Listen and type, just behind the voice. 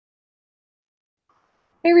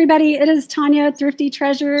Hey everybody, it is Tonya, Thrifty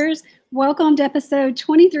Treasures. Welcome to episode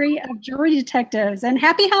 23 of Jewelry Detectives, and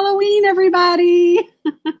happy Halloween, everybody!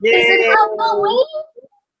 Is it Halloween?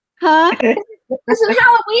 Huh? Is it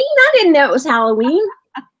Halloween? I didn't know it was Halloween.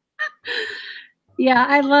 Yeah,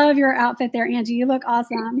 I love your outfit there, Angie. You look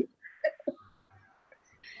awesome.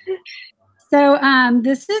 So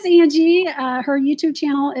this is Angie. Her YouTube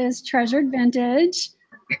channel is Treasured Vintage.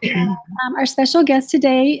 Our special guest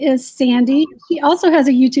today is Sandi. She also has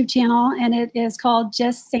a YouTube channel, and it is called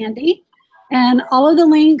Just Sandi. And all of the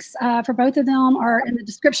links for both of them are in the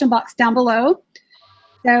description box down below.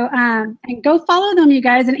 So, and go follow them, you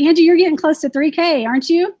guys. And Angie, you're getting close to 3K, aren't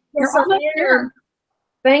you? Yes, You're almost there.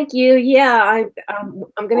 Thank you. Yeah, I'm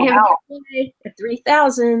going to have a giveaway at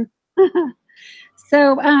 3,000.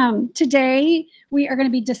 So today we are going to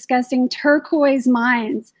be discussing turquoise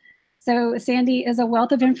mines. So Sandi is a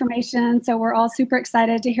wealth of information, so we're all super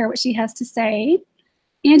excited to hear what she has to say.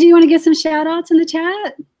 Angie, you want to give some shout outs in the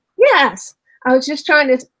chat? Yes. I was just trying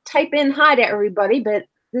to type in hi to everybody, but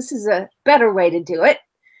this is a better way to do it.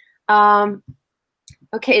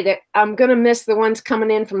 Okay, I'm going to miss the ones coming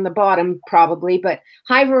in from the bottom probably, but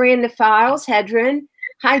hi Veranda Files, Hedron.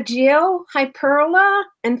 Hi Jill, hi Perla,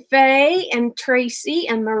 and Faye, and Tracy,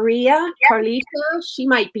 and Maria, Carlito, she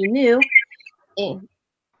might be new. And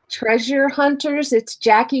Treasure Hunters, it's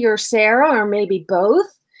Jackie or Sarah, or maybe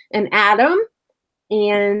both, and Adam,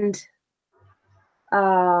 and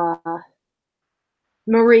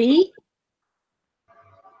Marie,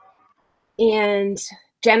 and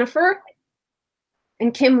Jennifer,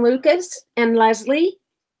 and Kim Lucas, and Leslie.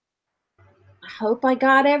 I hope I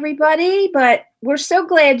got everybody, but we're so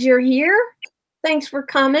glad you're here. Thanks for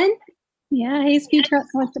coming. Yeah, hey Speed Truck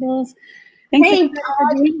Collectibles. Thanks for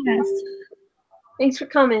joining us. Thanks for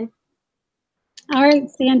coming. All right,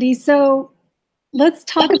 Sandi. So let's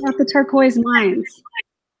talk about the turquoise mines.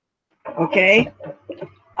 Okay.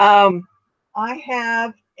 I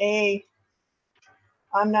have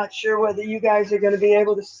I'm not sure whether you guys are going to be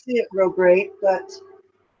able to see it real great, but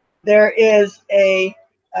there is a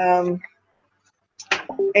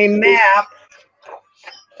map.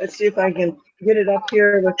 Let's see if I can get it up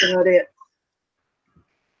here without it.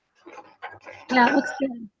 Yeah, it looks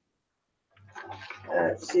good.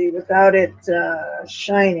 Let's see, without it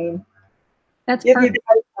shining. That's give perfect. You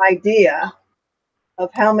guys an idea of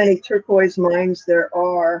how many turquoise mines there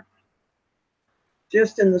are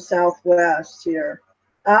just in the Southwest here.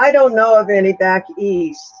 I don't know of any back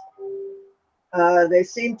east. They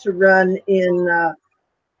seem to run in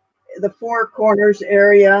the Four Corners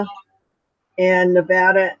area and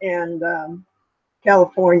Nevada and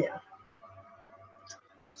California.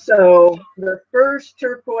 So the first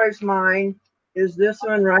turquoise mine is this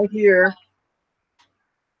one right here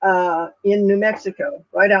in New Mexico,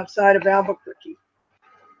 right outside of Albuquerque.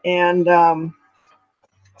 And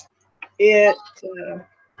it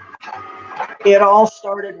all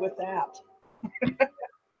started with that.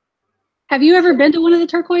 Have you ever been to one of the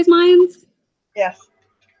turquoise mines? Yes.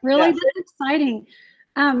 Really? Yes. That's exciting.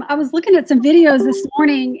 I was looking at some videos this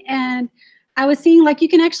morning, and I was seeing like you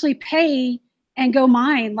can actually pay and go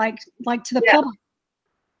mine, like to the public.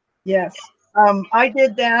 Yes. I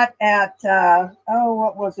did that at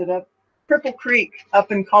what was it? At Cripple Creek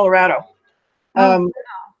up in Colorado.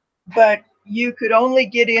 But you could only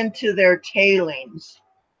get into their tailings.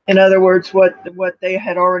 In other words, what they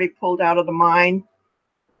had already pulled out of the mine,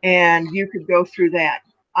 and you could go through that.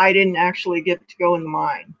 I didn't actually get to go in the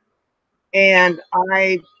mine, and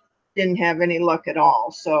I didn't have any luck at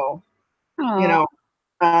all. So, you know,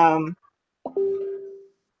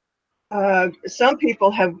 some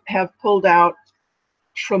people have pulled out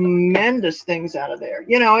tremendous things out of there.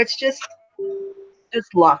 You know, it's just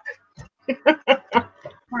luck.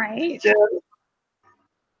 Right.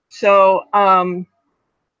 So,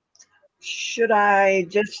 should I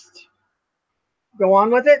just go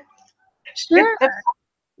on with it? Sure.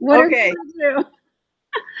 Okay.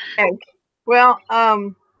 Okay. Well,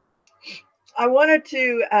 I wanted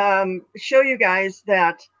to show you guys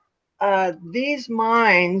that these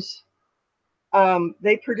mines,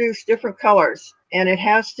 they produce different colors, and it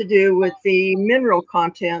has to do with the mineral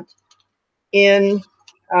content in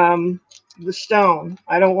the stone.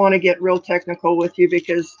 I don't want to get real technical with you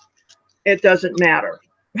because it doesn't matter.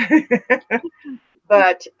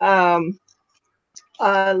 But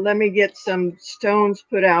let me get some stones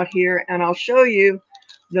put out here, and I'll show you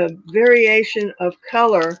the variation of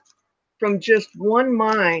color from just one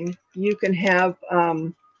mine. You can have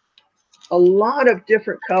a lot of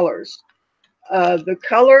different colors. The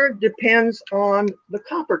color depends on the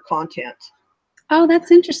copper content. Oh, that's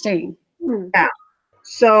interesting. Yeah.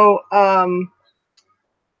 So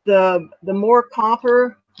the more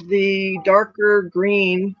copper, the darker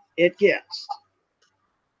green it gets.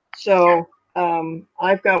 So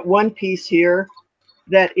I've got one piece here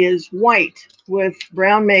that is white with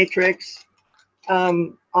brown matrix.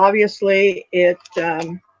 Obviously, it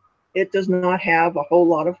does not have a whole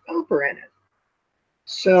lot of copper in it.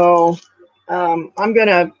 So I'm going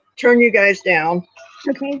to turn you guys down.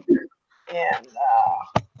 Okay. And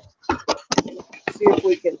see if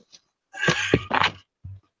we can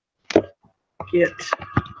get.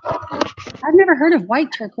 I've never heard of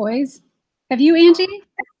white turquoise. Have you, Angie?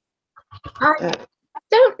 I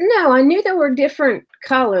don't know. I knew there were different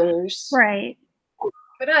colors. Right.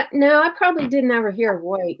 But no, I probably didn't ever hear of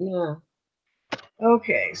white, no.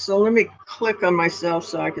 Okay, so let me click on myself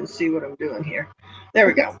so I can see what I'm doing here. There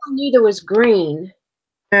we go. I knew there was green.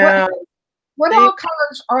 What all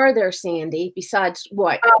colors are there, Sandy, besides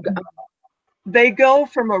what? They go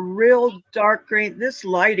from a real dark green. This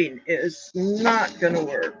lighting is not going to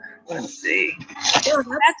work. Let's see. Oh,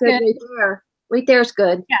 that's good. Right there. Right there's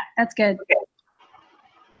good. Yeah, that's good. Okay.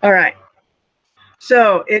 All right.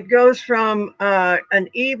 So it goes from an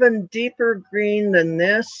even deeper green than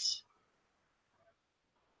this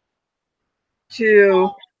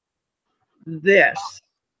to this.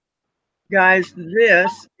 Guys,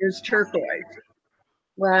 this is turquoise.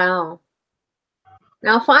 Wow.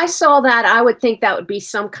 Now, if I saw that, I would think that would be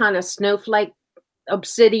some kind of snowflake,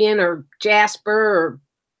 obsidian, or jasper, or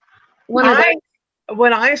one of those.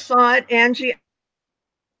 When I saw it, Angie,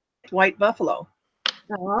 white buffalo.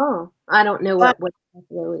 Oh, I don't know what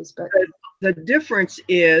buffalo is, but the difference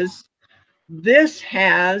is this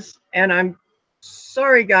has, and I'm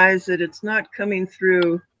sorry guys that it's not coming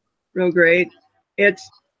through real great, it's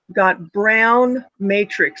got brown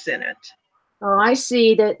matrix in it. oh, I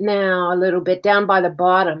see that now a little bit down by the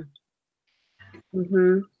bottom.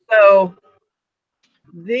 Mm-hmm. So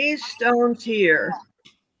these stones here,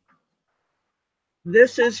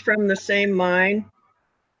 this is from the same mine.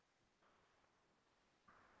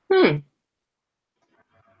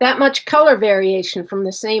 That much color variation from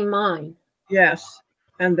the same mine. Yes,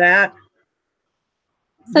 and that,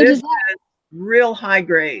 So this is real high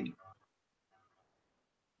grade.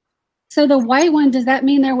 So the white one, does that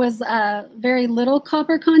mean there was very little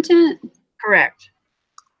copper content? Correct.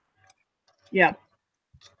 Yeah.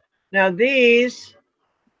 Now this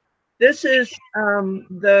is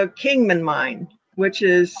the Kingman mine, which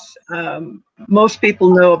is, most people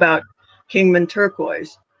know about Kingman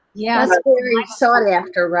turquoise. Yeah. That's very sought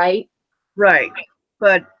after, right? Right.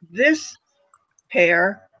 But this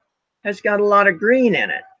pair has got a lot of green in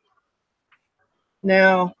it.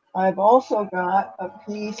 Now, I've also got a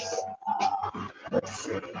piece, let's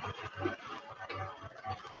see.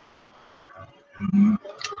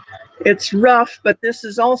 It's rough, but this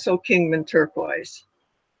is also Kingman turquoise.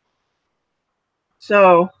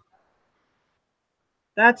 So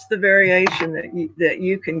that's the variation that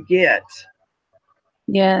you can get.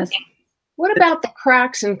 Yes. What about the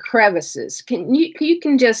cracks and crevices? You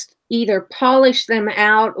can just either polish them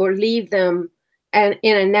out or leave them in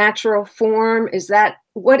a natural form? Is that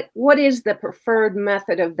what is the preferred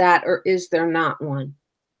method of that, or is there not one?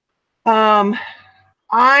 When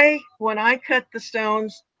I cut the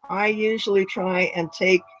stones, I usually try and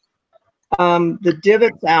take the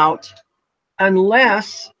divots out,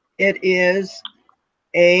 unless it is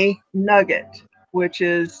a nugget, which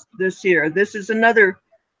is this here. This is another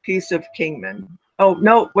piece of Kingman. Oh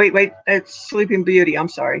no, wait, it's Sleeping Beauty. I'm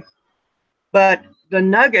sorry, but the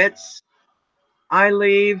nuggets, I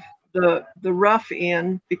leave the rough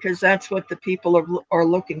in, because that's what the people are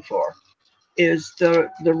looking for, is the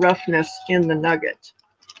roughness in the nugget.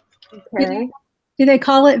 Okay. Do they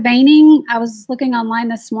call it veining? I was looking online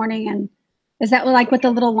this morning, and is that like what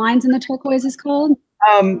the little lines in the turquoise is called?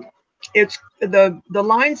 It's the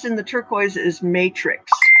lines in the turquoise is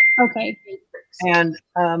matrix. Okay. And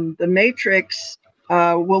the matrix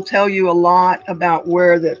will tell you a lot about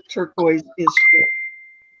where the turquoise is from.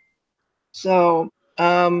 So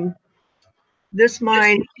this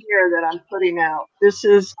mine here that I'm putting out, this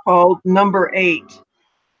is called number 8.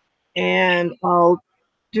 And I'll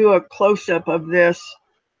do a close-up of this.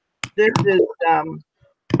 This is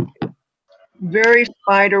very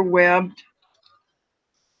spider webbed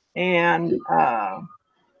and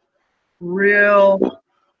real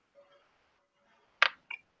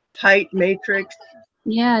tight matrix.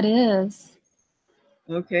 Yeah, it is.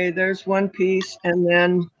 Okay, there's one piece, and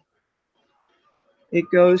then it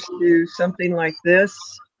goes to something like this.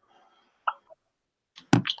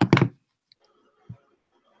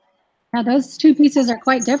 Yeah, those two pieces are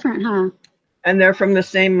quite different, huh? And they're from the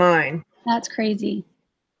same mine. That's crazy.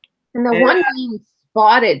 And the one being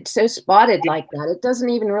so spotted like that. It doesn't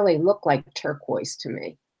even really look like turquoise to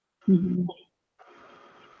me. Mm-hmm.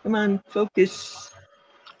 Come on, focus.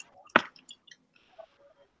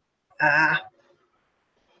 Ah,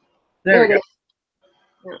 there we go.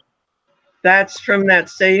 Yeah. That's from that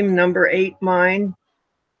same number 8 mine.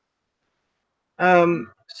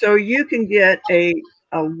 So you can get a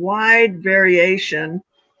wide variation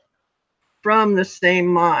from the same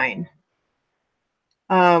mine.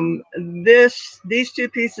 These two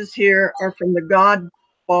pieces here are from the God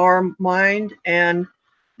Bar mine, and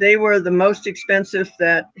they were the most expensive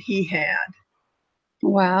that he had.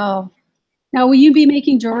 Wow. Now, will you be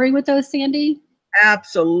making jewelry with those, Sandi?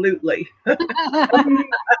 Absolutely.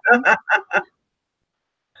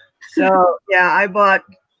 So yeah, I bought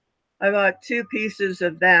 2 pieces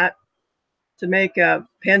of that to make a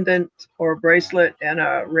pendant or a bracelet and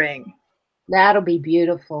a ring. That'll be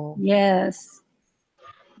beautiful. Yes.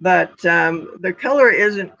 But the color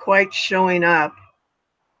isn't quite showing up.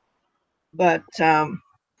 But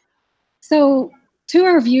so to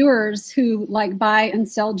our viewers who like buy and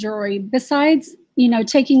sell jewelry, besides, you know,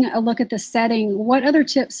 taking a look at the setting, what other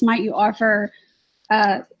tips might you offer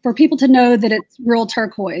for people to know that it's real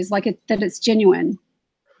turquoise, like that it's genuine?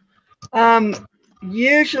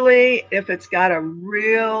 Usually if it's got a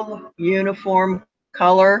real uniform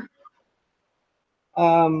color,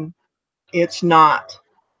 it's not.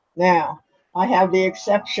 Now, I have the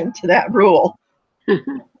exception to that rule.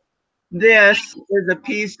 This is a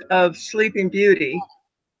piece of Sleeping Beauty,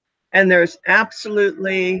 and there's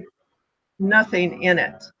absolutely nothing in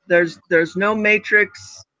it. There's no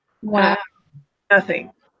matrix. Wow.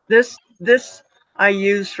 Nothing. This I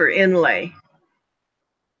use for inlay.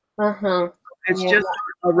 It's just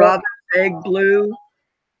a robin's egg blue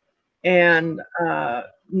and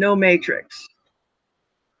no matrix.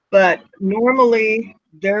 But normally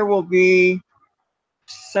there will be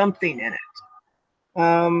something in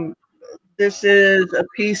it. This is a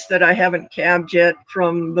piece that I haven't cabbed yet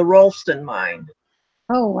from the Ralston mine.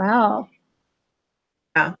 Oh, wow.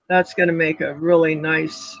 Yeah, that's going to make a really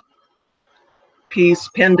nice piece,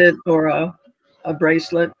 pendant, or a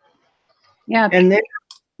bracelet. Yeah. And then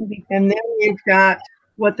you've got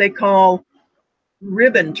what they call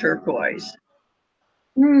ribbon turquoise,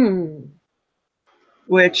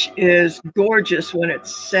 which is gorgeous when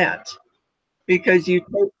it's set, because you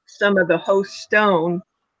take some of the host stone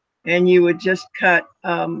and you would just cut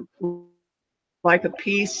like a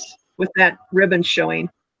piece with that ribbon showing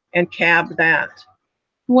and cab that.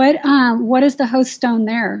 What is the host stone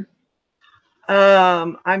there?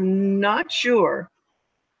 I'm not sure.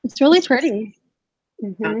 It's really pretty.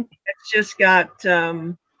 It's just got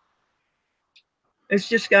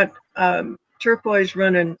turquoise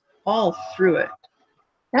running all through it.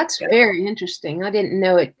 That's very interesting. I didn't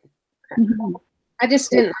know it. I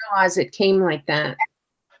just didn't realize it came like that.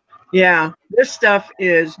 Yeah, this stuff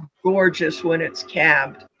is gorgeous when it's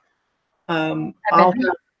cabbed. I'll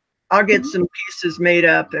get some pieces made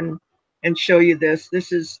up and show you this.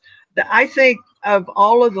 This is I think of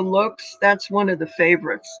all of the looks, that's one of the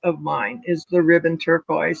favorites of mine, is the ribbon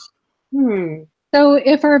turquoise. So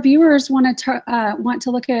if our viewers want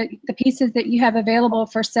to look at the pieces that you have available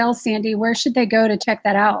for sale, Sandi, where should they go to check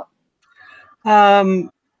that out?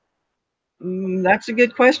 That's a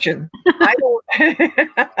good question. I don't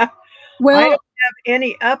have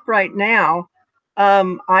any up right now.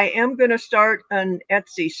 I am going to start an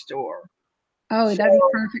Etsy store. Oh, that'd be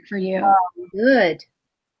perfect for you. Good.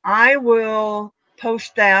 I will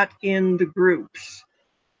post that in the groups.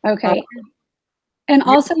 Okay. And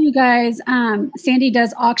also, you guys, Sandi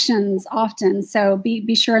does auctions often, so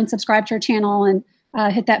be sure and subscribe to her channel and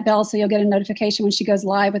hit that bell so you'll get a notification when she goes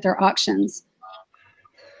live with her auctions.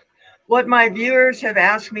 What my viewers have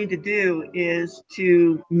asked me to do is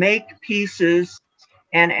to make pieces,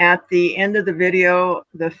 and at the end of the video,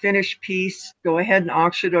 the finished piece, go ahead and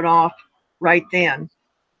auction it off right then.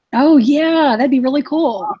 Oh yeah, that'd be really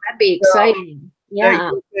cool. That'd be exciting.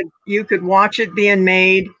 Yeah. You could watch it being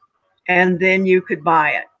made, and then you could buy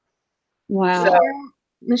it. Wow. So,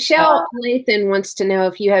 Michelle Lathan wants to know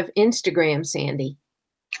if you have Instagram, Sandi.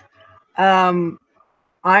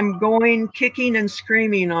 I'm going kicking and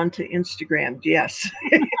screaming onto Instagram. Yes.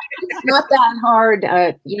 It's not that hard.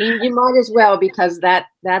 You might as well, because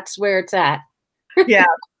that's where it's at. Yeah.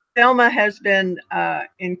 Thelma has been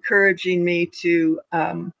encouraging me to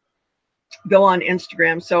go on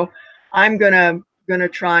Instagram. So I'm gonna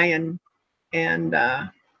try and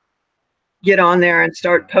get on there and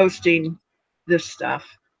start posting this stuff.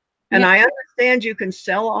 And I understand you can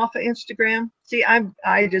sell off of Instagram. See,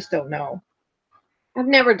 I just don't know. I've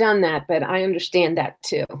never done that, but I understand that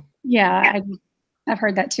too. Yeah, I've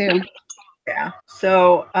heard that too. Yeah.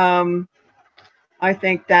 So I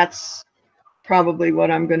think that's probably what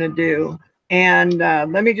I'm going to do. And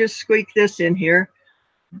let me just squeak this in here.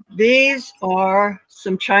 These are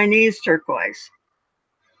some Chinese turquoise.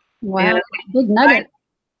 Wow, And big nugget.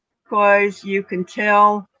 turquoise, you can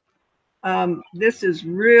tell this is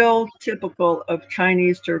real typical of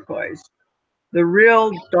Chinese turquoise. The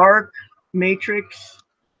real dark matrix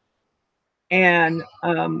and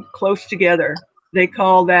close together. They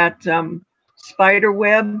call that spider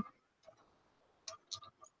web.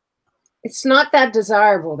 It's not that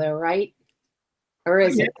desirable though, right? Or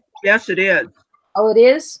is it? Yes, it is. Oh, it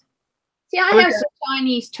is? See, I Okay. have some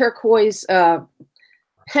Chinese turquoise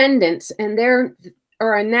pendants, and they're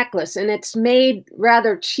or a necklace, and it's made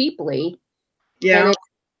rather cheaply. Yeah.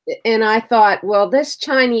 And I thought, well, this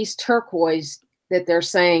Chinese turquoise that they're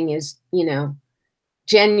saying is, you know,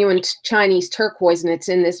 genuine Chinese turquoise, and it's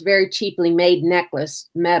in this very cheaply made necklace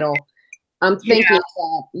metal. I'm thinking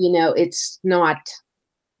that, you know, it's not.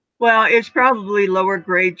 Well, it's probably lower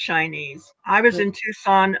grade Chinese. I was in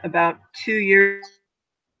Tucson about 2 years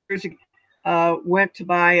ago, went to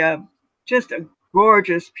buy just a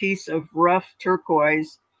gorgeous piece of rough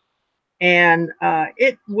turquoise, and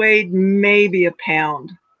it weighed maybe a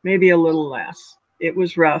pound, maybe a little less. It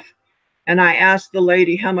was rough. And I asked the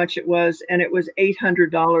lady how much it was, and it was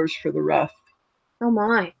 $800 for the rough. Oh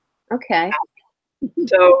my. Okay.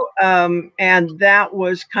 So, and that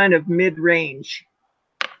was kind of mid-range.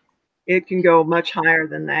 It can go much higher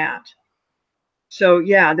than that. So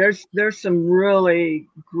yeah, there's some really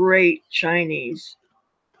great Chinese.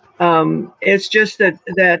 It's just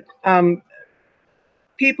that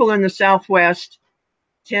people in the Southwest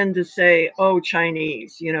tend to say, "Oh,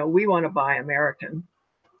 Chinese," you know, we want to buy American.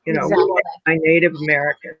 You know, Exactly. we want to buy Native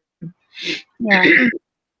American. Yeah.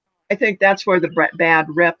 I think that's where the bad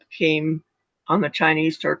rep came on the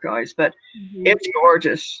Chinese turquoise, but it's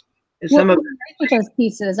gorgeous. Some What of with those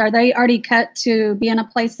pieces? Are they already cut to be in a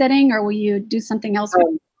place setting, or will you do something else?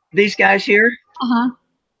 these guys here. Uh-huh.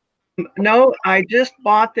 No, I just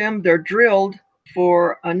bought them. They're drilled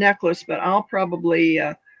for a necklace, but I'll probably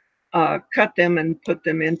cut them and put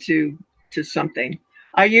them into something.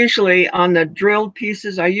 I usually, on the drilled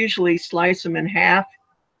pieces, I usually slice them in half,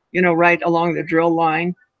 you know, right along the drill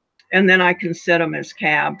line, and then I can set them as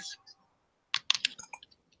cabs.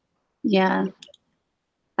 Yeah.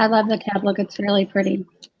 I love the cab look. It's really pretty.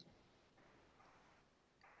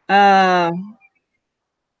 Kathleen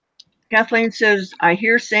says, I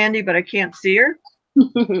hear Sandy, but I can't see her.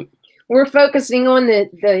 We're focusing on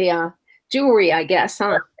the jewelry, I guess,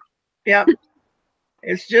 huh? Yep.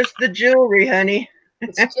 It's just the jewelry, honey.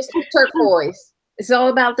 It's just the turquoise. It's all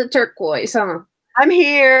about the turquoise, huh? I'm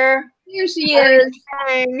here. Here she is.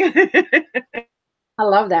 I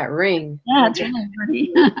love that ring. Yeah, it's really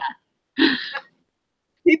pretty.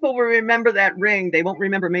 People will remember that ring. They won't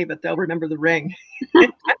remember me, but they'll remember the ring.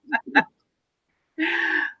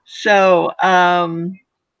 So,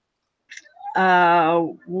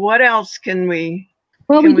 what else can we?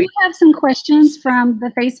 Well, we do have some questions from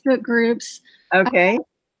the Facebook groups. Okay.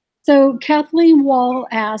 So Kathleen Wall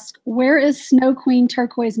asked, where is Snow Queen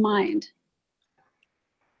Turquoise mined?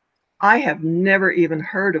 I have never even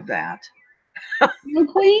heard of that. Snow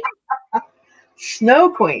Queen?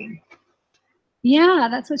 Snow Queen. Yeah,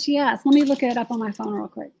 that's what she asked. Let me look it up on my phone real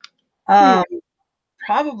quick.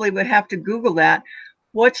 Probably would have to Google that.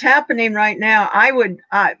 What's happening right now,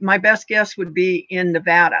 my best guess would be in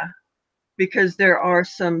Nevada, because there are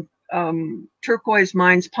some turquoise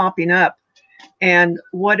mines popping up. And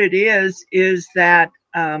what it is that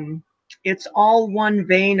it's all one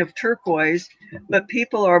vein of turquoise, but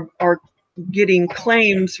people are getting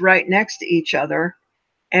claims right next to each other.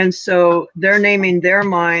 And so they're naming their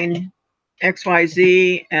mine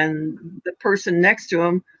XYZ, and the person next to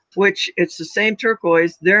them, which it's the same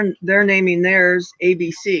turquoise, they're naming theirs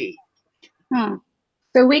ABC. Huh.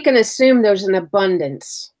 So we can assume there's an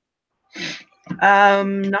abundance.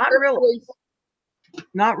 Not really.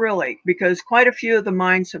 Not really, because quite a few of the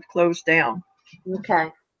mines have closed down. Okay.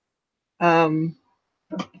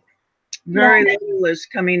 Very little is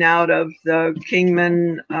coming out of the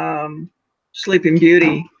Kingman, Sleeping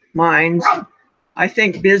Beauty mines. I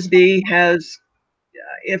think Bisbee has,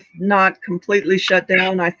 if not completely shut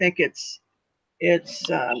down, I think it's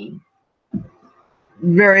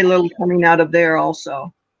very little coming out of there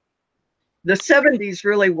also. The 70s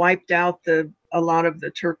really wiped out a lot of the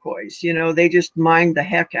turquoise. You know, they just mined the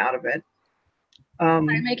heck out of it.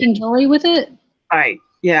 Making jewelry with it? Right.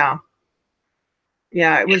 Yeah.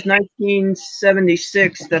 Yeah. It was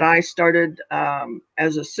 1976 that I started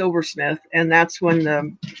as a silversmith, and that's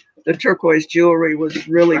when the turquoise jewelry was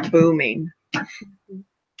really booming.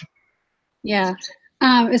 Yeah.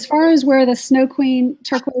 As far as where the Snow Queen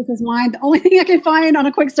turquoise is mine, the only thing I could find on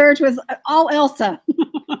a quick search was all Elsa.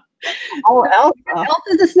 Oh, Elsa.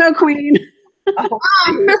 Elsa's the Snow Queen. Oh,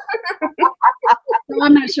 So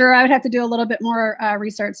I'm not sure. I would have to do a little bit more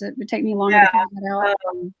research. It would take me longer to find that out.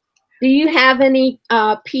 Do you have any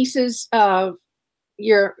pieces of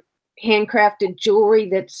your handcrafted jewelry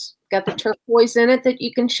that's got the turquoise in it that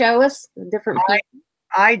you can show us? The different pieces?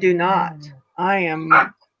 I do not. I am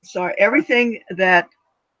sorry. Everything that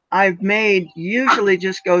I've made usually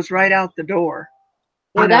just goes right out the door.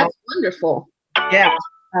 Well, that's wonderful. Yeah.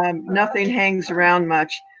 Nothing hangs around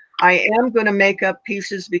much. I am going to make up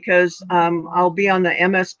pieces because I'll be on the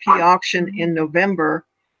MSP auction in November.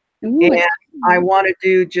 Ooh, and I want to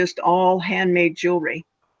do just all handmade jewelry.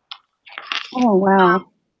 Oh, wow.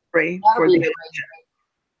 That'd be really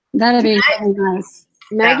nice.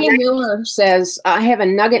 Maggie Miller says, I have a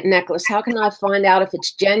nugget necklace. How can I find out if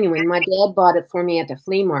it's genuine? My dad bought it for me at the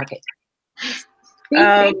flea market.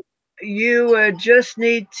 You just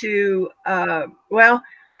need to, well,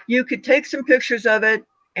 you could take some pictures of it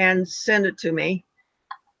and send it to me.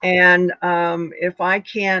 And if I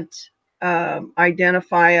can't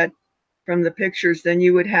identify it from the pictures, then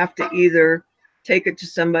you would have to either take it to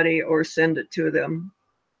somebody or send it to them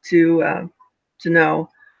to know.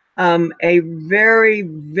 A very,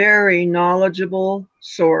 very knowledgeable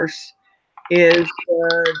source is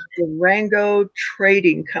the Durango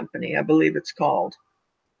Trading Company, I believe it's called.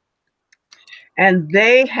 And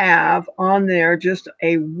they have on there just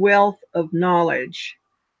a wealth of knowledge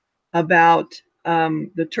about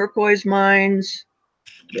the turquoise mines,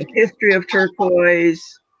 the history of turquoise,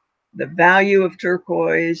 the value of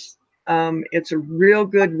turquoise. It's a real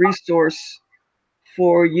good resource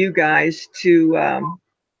for you guys to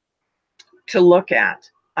look at.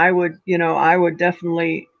 I would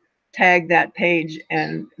definitely tag that page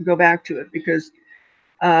and go back to it because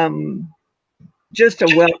just a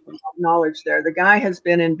wealth of knowledge there. The guy has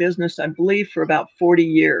been in business, I believe, for about 40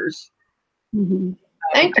 years. Mm-hmm.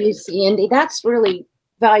 Thank you, Sandy. That's really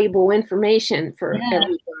valuable information for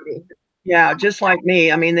everybody. Yeah, just like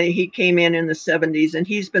me. I mean, he came in the 70s and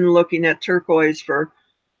he's been looking at turquoise for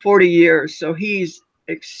 40 years. So he's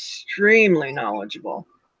extremely knowledgeable.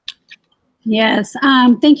 Yes.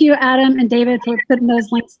 Thank you, Adam and David, for putting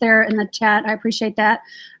those links there in the chat. I appreciate that.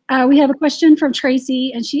 We have a question from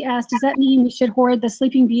Tracy, and she asked, does that mean we should hoard the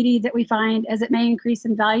Sleeping Beauty that we find as it may increase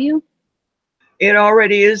in value? It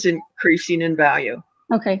already is increasing in value.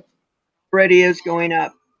 Okay. Already is going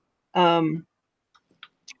up.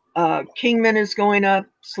 Kingman is going up.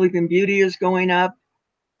 Sleeping Beauty is going up.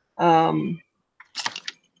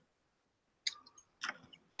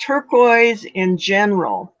 Turquoise in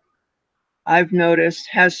general, I've noticed,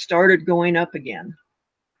 has started going up again.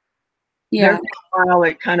 Yeah. There for a while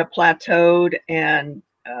it kind of plateaued and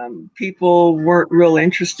people weren't real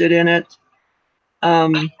interested in it.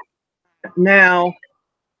 Now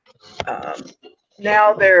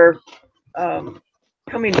they're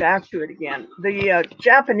coming back to it again. The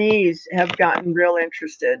Japanese have gotten real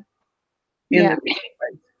interested in the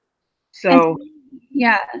turquoise. So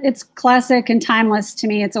yeah, it's classic and timeless to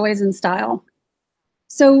me. It's always in style.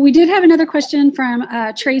 So we did have another question from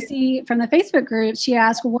Tracy from the Facebook group. She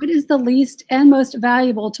asked, what is the least and most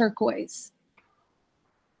valuable turquoise?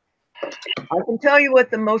 I can tell you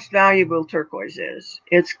what the most valuable turquoise is.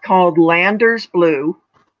 It's called Landers Blue.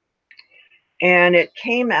 And it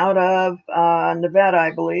came out of Nevada,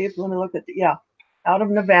 I believe. Let me look at out of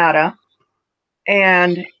Nevada.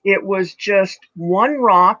 And it was just one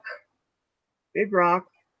rock, big rock,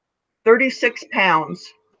 36 pounds.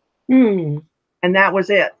 Mm. And that was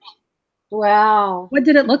it. Wow. What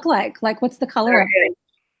did it look like? Like, what's the color of it?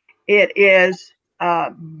 It is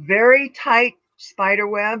very tight spider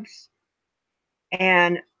webs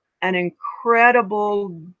and an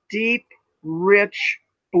incredible, deep, rich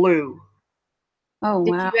blue. Oh,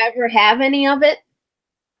 wow. Did you ever have any of it?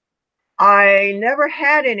 I never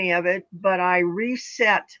had any of it, but I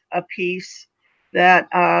reset a piece that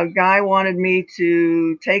a guy wanted me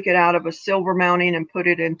to take it out of a silver mounting and put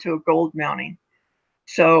it into a gold mounting.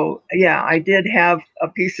 So yeah, I did have a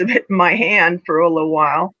piece of it in my hand for a little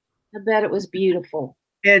while. I bet it was beautiful.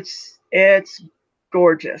 It's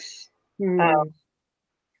gorgeous.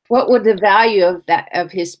 What would the value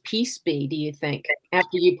of his piece be, do you think,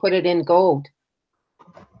 after you put it in gold?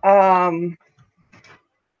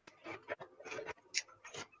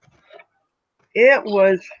 It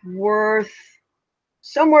was worth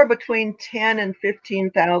somewhere between 10 and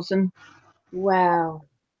 15,000. Wow.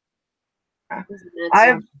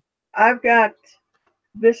 I've got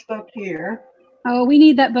this book here. Oh, we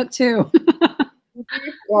need that book too.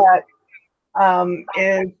 That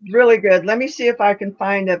is really good. Let me see if I can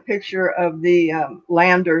find a picture of the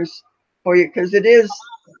landers for you, because it is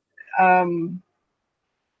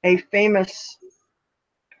a famous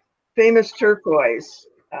turquoise.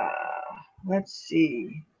 Let's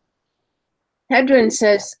see. Hedren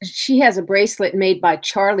says she has a bracelet made by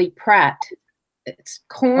Charlie Pratt. It's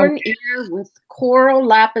corn ear with coral,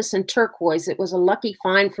 lapis, and turquoise. It was a lucky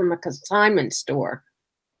find from a consignment store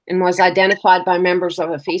and was identified by members of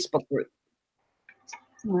a Facebook group.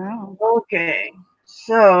 Wow. Okay,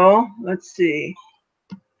 so let's see.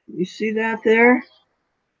 You see that there?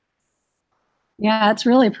 Yeah, it's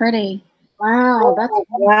really pretty. Wow,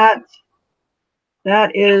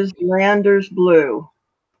 that is Landers Blue.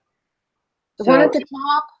 The one at the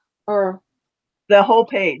top, or the whole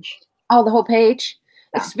page? Oh, the whole page.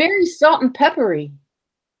 Yeah. It's very salt and peppery.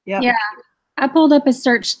 Yep. Yeah, I pulled up a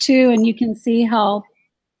search too, and you can see how,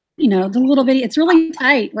 the little bitty. It's really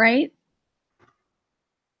tight, right?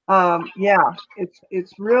 Yeah,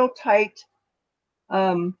 it's real tight.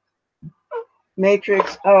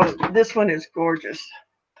 Matrix. Oh, this one is gorgeous.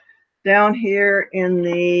 Down here in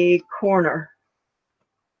the corner.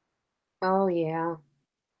 Oh yeah.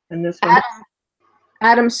 And this one.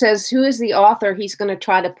 Adam says, "Who is the author?" He's going to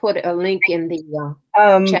try to put a link in the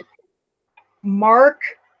chat. Mark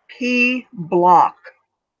P. Block,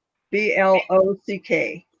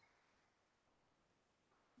 B-L-O-C-K.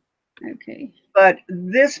 Okay. But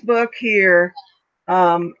this book here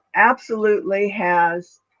absolutely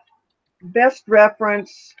has best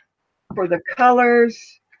reference for the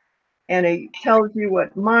colors, and it tells you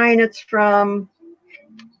what mine it's from.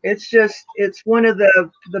 It's one of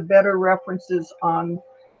the better references on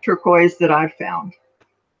turquoise that I've found.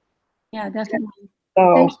 Yeah, definitely.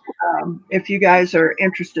 So if you guys are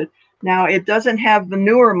interested. Now, it doesn't have the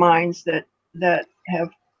newer mines that have,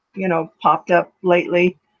 popped up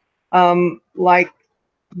lately. Like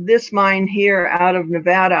this mine here out of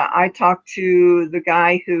Nevada, I talked to the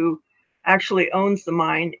guy who actually owns the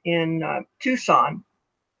mine in Tucson,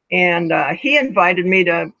 and he invited me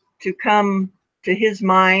to come to his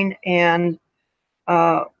mine and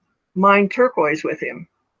mine turquoise with him.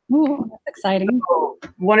 Ooh, that's exciting. So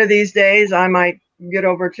one of these days, I might get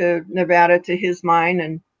over to Nevada to his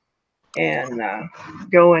mine and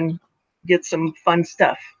go and get some fun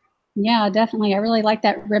stuff. Yeah, definitely. I really like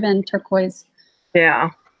that ribbon turquoise. Yeah.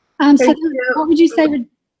 So what would you say would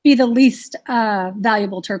be the least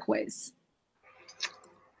valuable turquoise?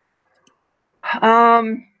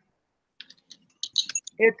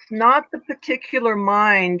 It's not the particular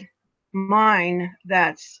mine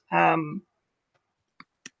that's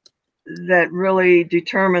that really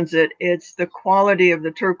determines it. It's the quality of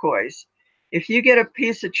the turquoise. If you get a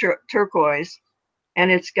piece of turquoise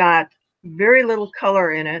and it's got very little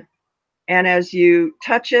color in it, and as you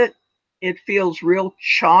touch it, it feels real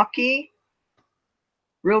chalky,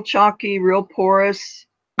 real porous,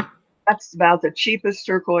 that's about the cheapest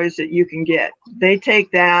turquoise that you can get. They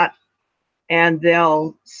take that and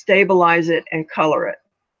they'll stabilize it and color it.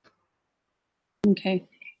 Okay.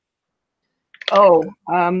 Oh,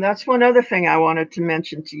 that's one other thing I wanted to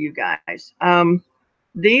mention to you guys.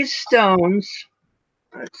 These stones,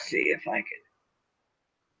 let's see if I can,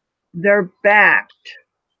 they're backed.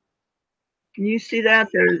 Can you see that?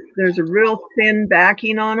 There's a real thin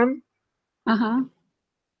backing on them. Uh-huh.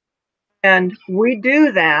 And we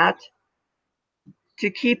do that to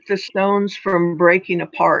keep the stones from breaking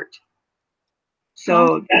apart.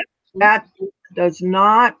 So that does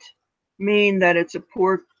not mean that it's a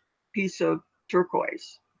poor piece of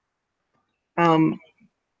turquoise.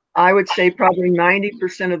 I would say probably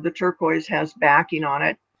 90% of the turquoise has backing on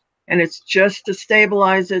it, and it's just to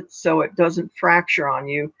stabilize it so it doesn't fracture on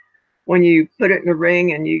you. When you put it in a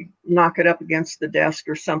ring and you knock it up against the desk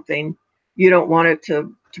or something, you don't want it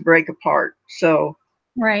to break apart. So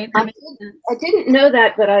right. I didn't know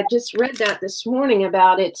that, but I just read that this morning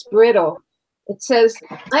about it's brittle. It says,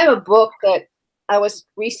 I have a book that I was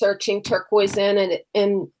researching turquoise in,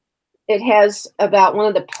 and it has about one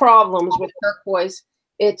of the problems with turquoise.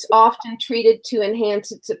 It's often treated to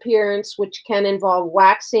enhance its appearance, which can involve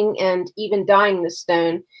waxing and even dyeing the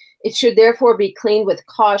stone. It should therefore be cleaned with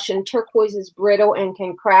caution. Turquoise is brittle and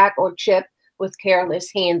can crack or chip with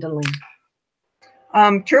careless handling.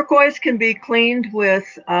 Turquoise can be cleaned with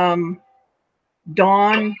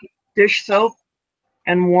Dawn dish soap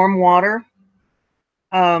and warm water.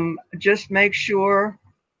 Just make sure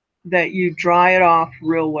that you dry it off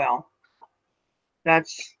real well.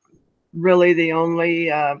 That's really the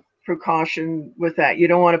only precaution with that. You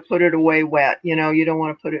don't want to put it away wet. You know, you don't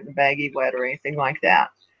want to put it in baggy wet or anything like that.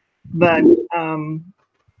 But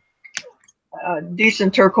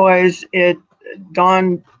decent turquoise,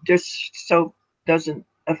 Dawn just so doesn't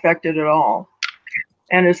affect it at all.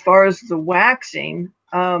 And as far as the waxing,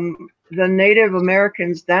 the Native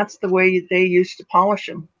Americans, that's the way they used to polish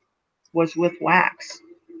them, was with wax.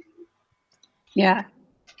 Yeah.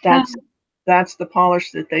 That's the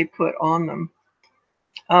polish that they put on them.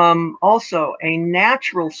 Also, a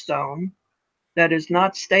natural stone that is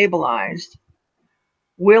not stabilized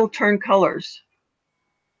will turn colors.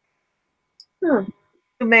 You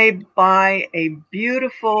may buy a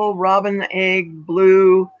beautiful robin egg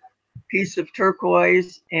blue piece of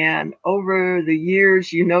turquoise, and over the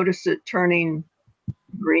years you notice it turning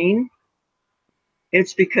green.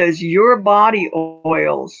 It's because your body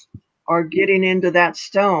oils are getting into that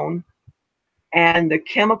stone, and the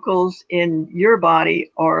chemicals in your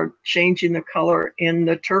body are changing the color in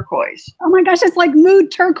the turquoise. Oh my gosh, it's like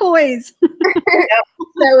mood turquoise.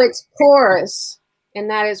 So it's porous, and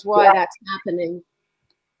that is why that's happening.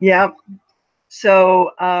 Yep.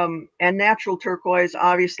 So, and natural turquoise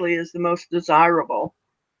obviously is the most desirable.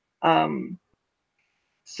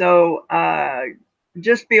 So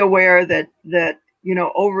just be aware that you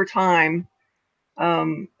know, over time,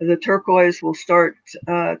 the turquoise will start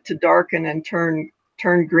to darken and turn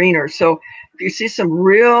greener. So if you see some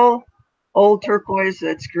real old turquoise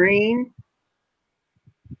that's green,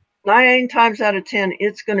 9 times out of 10,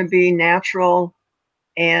 it's going to be natural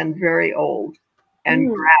and very old. And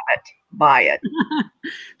grab it, buy it.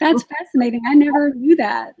 That's fascinating. I never knew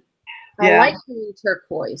that. I like green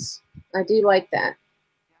turquoise. I do like that.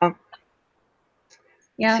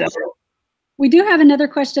 Yeah. So, we do have another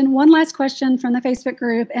question, one last question from the Facebook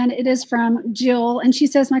group, and it is from Jill. And she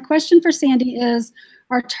says, my question for Sandi is,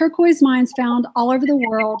 are turquoise mines found all over the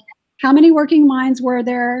world? How many working mines were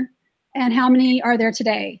there, and how many are there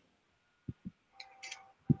today?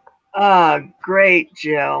 Great,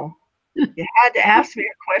 Jill. You had to ask me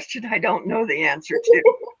a question I don't know the answer to.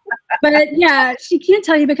 But yeah, she can't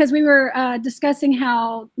tell you because we were discussing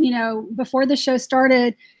how, you know, before the show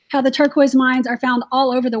started, how the turquoise mines are found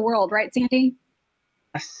all over the world, right, Sandi?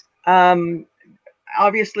 Yes.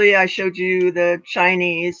 Obviously, I showed you the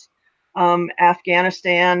Chinese,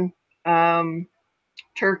 Afghanistan,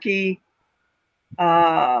 Turkey,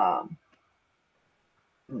 the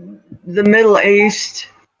Middle East.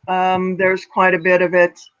 There's quite a bit of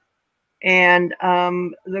it. And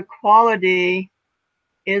the quality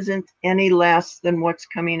isn't any less than what's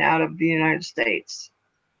coming out of the United States.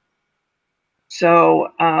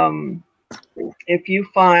 So if you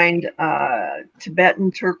find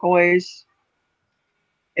Tibetan turquoise,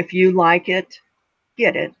 if you like it,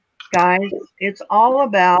 get it. Guys, it's all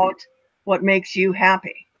about what makes you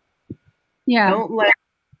happy. Yeah. Don't let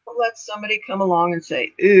somebody come along and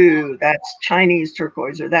say, ooh, that's Chinese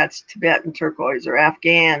turquoise, or that's Tibetan turquoise, or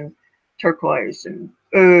Afghan turquoise, and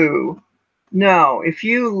ooh. No, if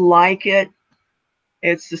you like it,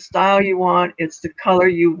 it's the style you want, it's the color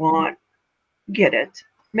you want, get it.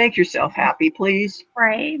 Make yourself happy, please.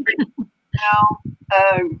 Right. Now,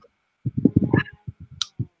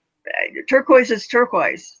 turquoise is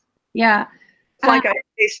turquoise. Yeah. It's like I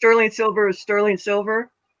say, sterling silver is sterling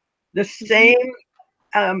silver. The same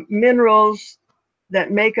minerals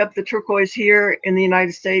that make up the turquoise here in the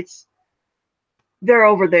United States, they're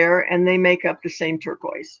over there, and they make up the same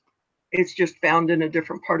turquoise. It's just found in a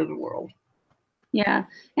different part of the world. Yeah.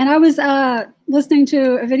 And I was listening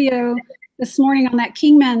to a video this morning on that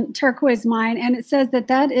Kingman turquoise mine, and it says that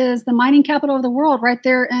that is the mining capital of the world right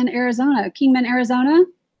there in Arizona, Kingman, Arizona.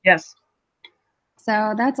 Yes.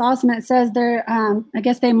 So that's awesome. It says they're, I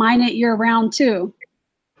guess they mine it year round too.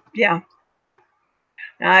 Yeah.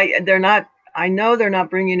 They're not, I know they're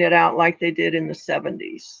not bringing it out like they did in the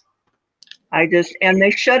 70s. And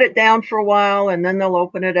they shut it down for a while, and then they'll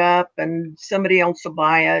open it up and somebody else will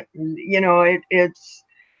buy it. And, you know, it's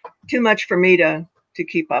too much for me to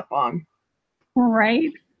keep up on.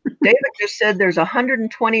 Right. David just said there's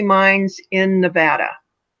 120 mines in Nevada.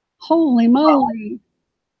 Holy moly.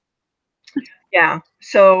 Yeah.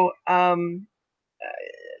 So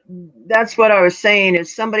that's what I was saying,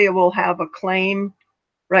 is somebody will have a claim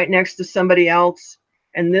right next to somebody else,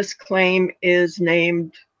 and this claim is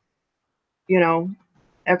named, you know,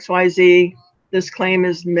 XYZ. This claim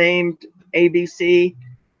is named ABC.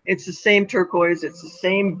 It's the same turquoise. It's the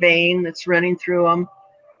same vein that's running through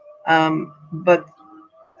them, but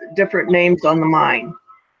different names on the mine.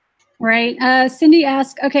 Right. Cindy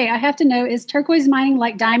asked, okay, I have to know, is turquoise mining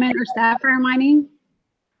like diamond or sapphire mining?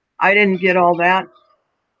 I didn't get all that.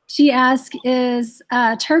 She asked, is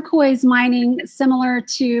turquoise mining similar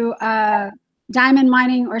to diamond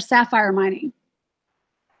mining or sapphire mining?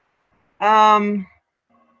 Are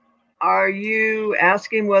you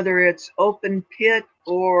asking whether it's open pit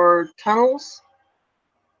or tunnels?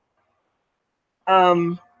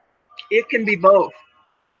 It can be both.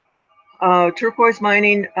 Turquoise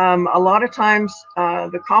mining, a lot of times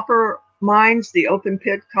the copper mines, the open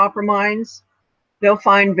pit copper mines, they'll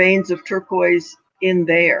find veins of turquoise in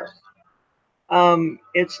there.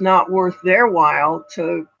 It's not worth their while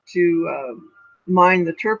to mine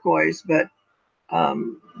the turquoise, but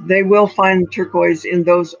they will find turquoise in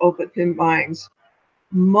those open pit mines.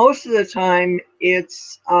 Most of the time,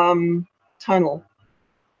 it's tunnel.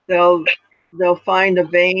 They'll find a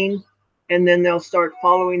vein, and then they'll start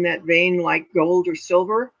following that vein like gold or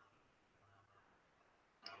silver.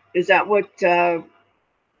 Is that what?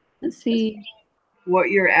 Let's see.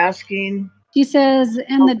 What you're asking? She says,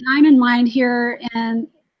 in the diamond mine here in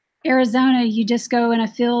Arizona, you just go in a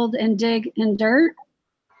field and dig in dirt.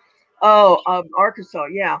 Oh, Arkansas,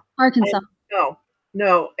 yeah. Arkansas.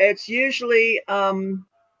 No, it's usually in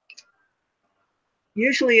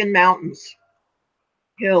mountains,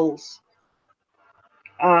 hills.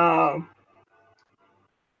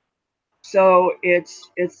 So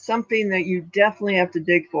it's something that you definitely have to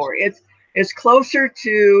dig for. It's closer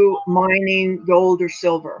to mining gold or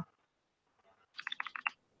silver.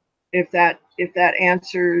 If that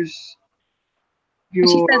answers your.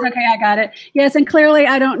 She says, okay, I got it. Yes, and clearly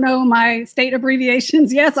I don't know my state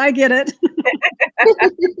abbreviations. Yes, I get it.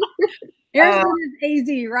 Arizona is AZ,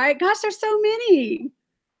 right? Gosh, there's so many.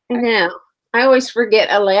 No, I always forget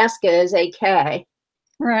Alaska is AK.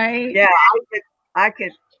 Right. Yeah, I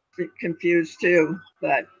get confused too,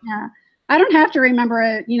 but yeah, I don't have to remember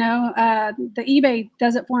it. You know, the eBay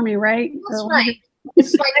does it for me, right? That's right.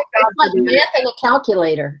 It's like math and a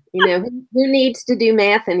calculator. You know, who needs to do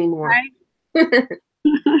math anymore? Right.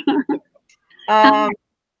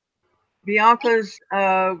 Bianca's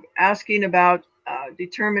asking about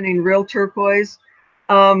determining real turquoise.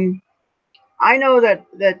 I know that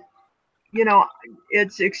you know,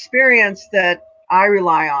 it's experience that I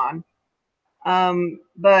rely on.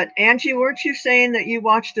 But Angie, weren't you saying that you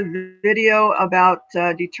watched a video about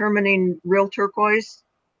determining real turquoise?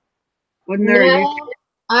 Wasn't there? No,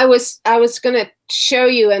 I was going to show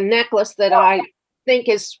you a necklace that I think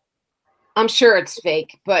is, I'm sure it's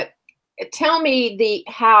fake, but tell me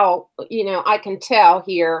how, you know, I can tell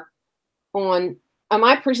here on, am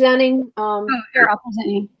I presenting? Oh, here, I'll present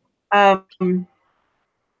you.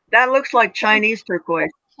 That looks like Chinese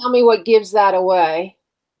turquoise. Tell me what gives that away.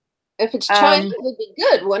 If it's Chinese, it'd be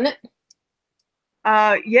good, wouldn't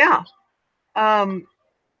it? Yeah.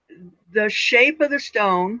 The shape of the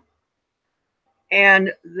stone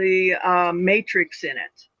and the matrix in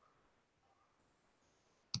it.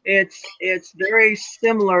 It's very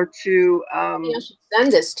similar to. I should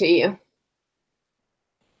send this to you.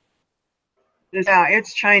 Yeah,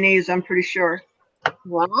 it's Chinese, I'm pretty sure.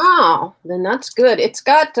 Wow, then that's good. It's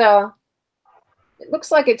got. It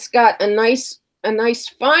looks like it's got a nice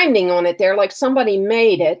finding on it there, like somebody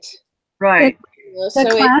made it. Right. The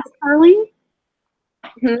class pearling?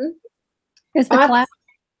 Is the class?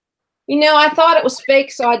 You know, I thought it was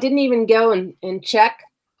fake, so I didn't even go and check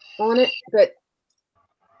on it, but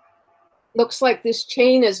looks like this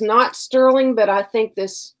chain is not sterling, but I think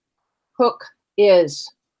this hook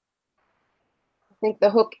is. I think the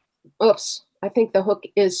hook, I think the hook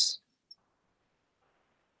is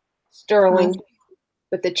sterling,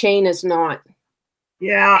 but the chain is not.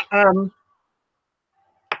 Yeah.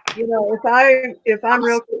 You know, if I'm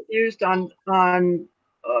real confused on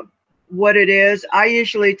what it is, I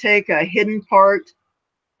usually take a hidden part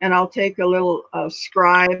and I'll take a little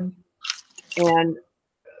scribe and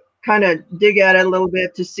kind of dig at it a little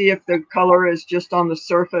bit to see if the color is just on the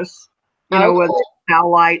surface, you know, whether it's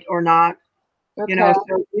halite or not. You know,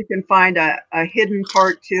 so you can find a hidden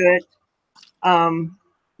part to it.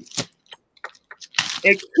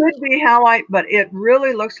 It could be halite, but it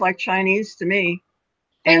really looks like Chinese to me.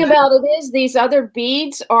 Thing about it is these other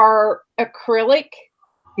beads are acrylic.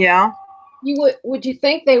 Yeah. Would you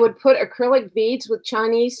think they would put acrylic beads with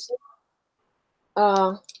Chinese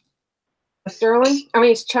sterling? I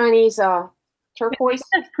mean, it's Chinese turquoise.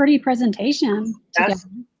 That's a pretty presentation. Yes.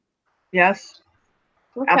 Yes.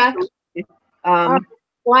 Okay. Absolutely. Well,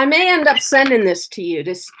 I may end up sending this to you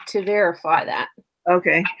to verify that.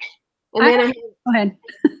 Okay. And then go ahead.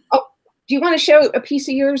 Oh, do you want to show a piece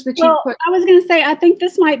of yours that you put? I was going to say, I think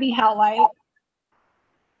this might be halite.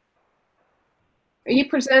 Are you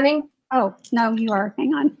presenting? Oh, no, you are.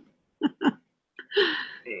 Hang on.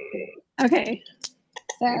 Okay.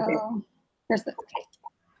 So here's the.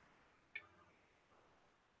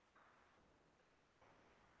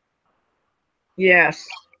 Yes.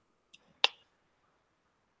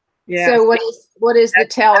 Yes. So what is the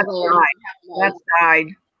tell there? That's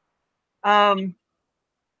dyed.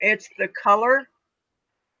 It's the color.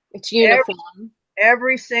 It's uniform.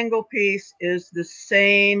 Every single piece is the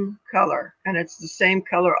same color, and it's the same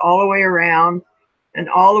color all the way around, and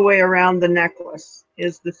all the way around the necklace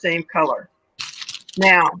is the same color.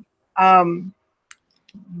 Now,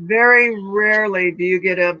 very rarely do you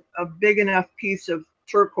get a big enough piece of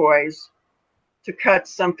turquoise to cut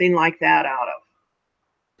something like that out of.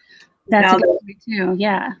 That's a good point too,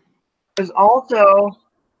 yeah. There's also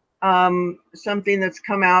something that's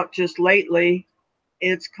come out just lately.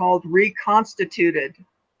 It's called reconstituted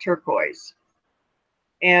turquoise.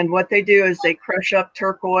 And what they do is they crush up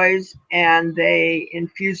turquoise and they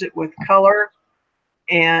infuse it with color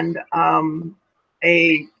and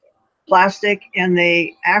a plastic, and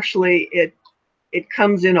they actually, it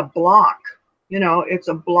comes in a block. You know, it's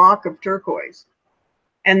a block of turquoise.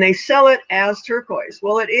 And they sell it as turquoise.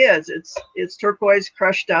 Well, it is. It's turquoise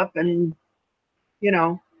crushed up and, you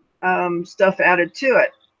know, stuff added to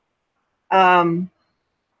it.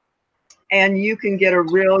 And you can get a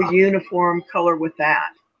real uniform color with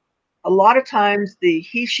that. A lot of times the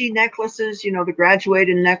Hishi necklaces, you know, the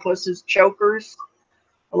graduated necklaces, chokers,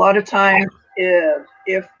 a lot of times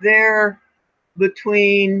if they're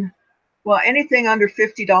between, well, anything under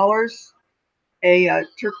 $50, a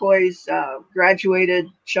turquoise graduated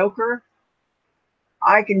choker,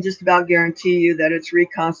 I can just about guarantee you that it's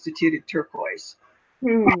reconstituted turquoise.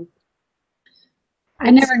 I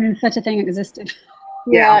never knew such a thing existed.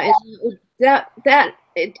 Yeah,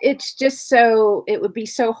 it's just so, it would be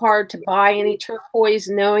so hard to buy any turquoise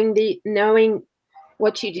knowing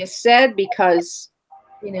what you just said, because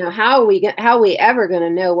you know, how are we ever going to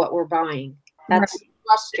know what we're buying? That's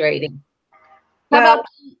frustrating. How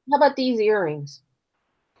about these earrings?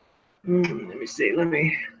 Let me see.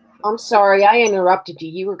 I'm sorry, I interrupted you.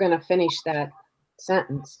 You were going to finish that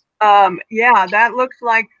sentence. Yeah, that looks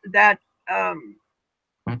like that. Am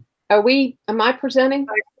I presenting?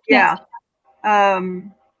 Yeah.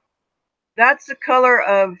 That's the color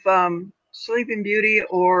of Sleeping Beauty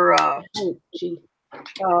or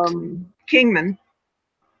Kingman.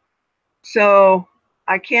 So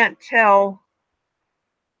I can't tell.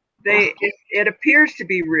 It appears to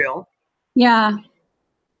be real. Yeah.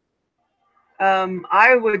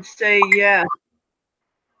 I would say yes.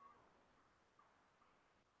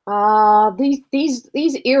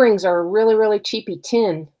 These earrings are really, really cheapy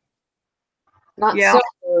tin. Not silver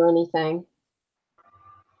or anything.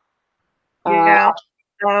 Yeah.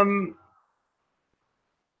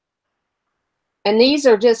 And these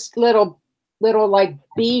are just little like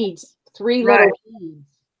beads, three little beads.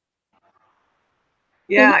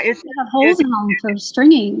 Yeah, they have holes in them for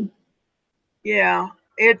stringing. Yeah,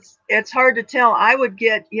 it's hard to tell. I would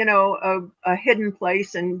get, you know, a hidden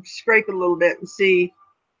place and scrape it a little bit and see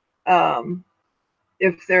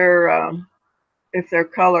if they're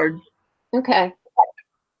colored. Okay.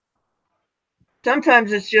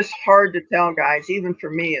 Sometimes it's just hard to tell, guys. Even for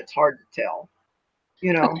me, it's hard to tell.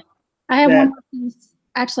 You know. Okay. I have one more piece.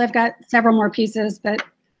 Actually, I've got several more pieces, but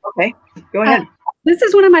okay, go ahead. This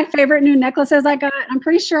is one of my favorite new necklaces I got. I'm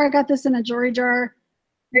pretty sure I got this in a jewelry jar.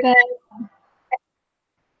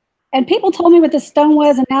 And people told me what the stone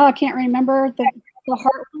was, and now I can't remember the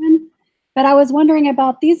heart one. But I was wondering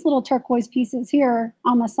about these little turquoise pieces here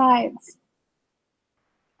on the sides.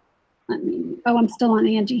 Oh, I'm still on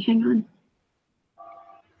Angie. Hang on.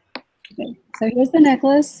 Okay, so here's the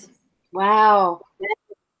necklace. Wow.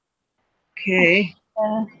 Okay.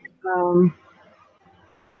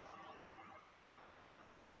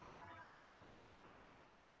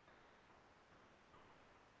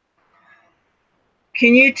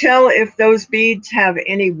 Can you tell if those beads have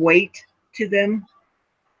any weight to them?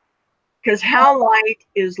 Because howlite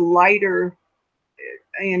is lighter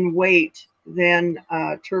in weight than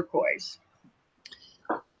turquoise.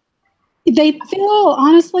 They feel,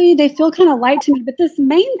 honestly, they feel kind of light to me, but this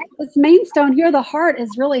main stone here, the heart,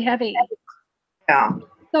 is really heavy. Yeah.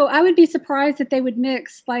 So I would be surprised if they would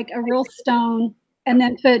mix like a real stone and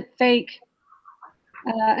then put fake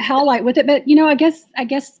howlite with it. But you know, I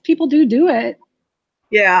guess people do it.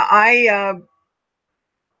 Yeah, I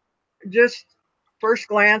just first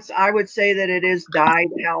glance, I would say that it is dyed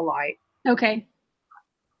howlite. Okay.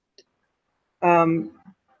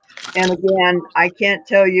 And again, I can't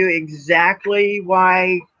tell you exactly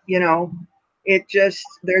why, you know,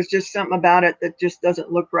 there's just something about it that just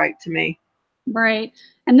doesn't look right to me. Right.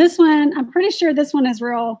 And this one, I'm pretty sure this one is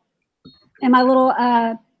real. and my little,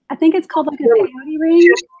 I think it's called like a peyote ring.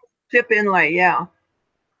 Chip inlay, yeah.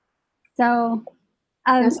 So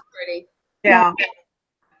That's pretty. Yeah.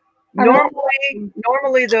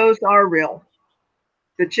 Normally those are real.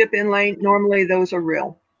 The chip inlay, normally those are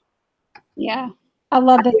real. Yeah, I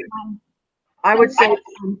love this one. I would say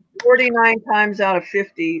 49 times out of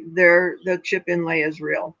 50, the chip inlay is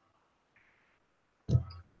real.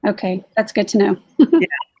 Okay, that's good to know. Yeah.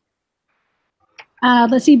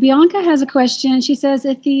 Let's see, Bianca has a question. She says,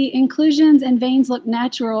 if the inclusions and veins look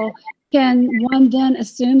natural, can one then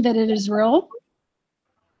assume that it is real?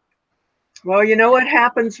 Well, you know what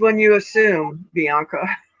happens when you assume, Bianca?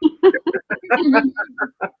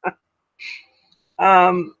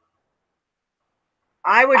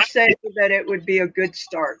 I would say that it would be a good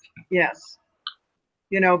start, yes.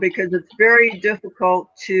 You know, because it's very difficult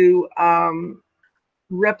to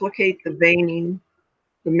replicate the veining,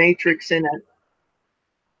 the matrix in it.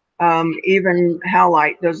 Even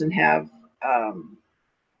Howlite doesn't have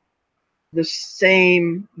the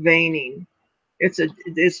same veining.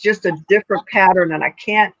 It's just a different pattern, and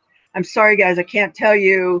I'm sorry guys, I can't tell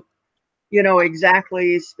you, you know,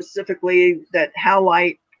 exactly specifically that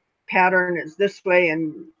Howlite pattern is this way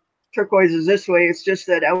and Turquoise is this way. It's just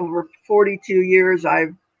that over 42 years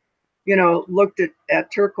I've, you know, looked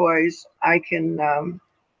at Turquoise. I can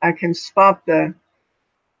spot the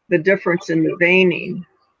difference in the veining.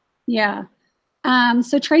 Yeah.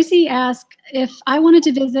 So Tracy asked, if I wanted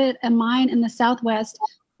to visit a mine in the Southwest,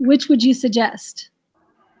 which would you suggest?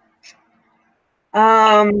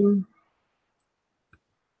 I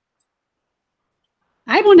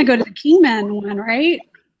want to go to the Kingman one, right?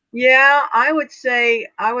 Yeah, I would say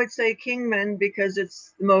Kingman because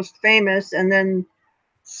it's the most famous, and then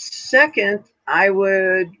second, I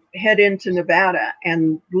would head into Nevada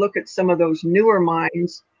and look at some of those newer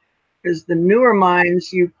mines, because the newer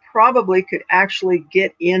mines you probably could actually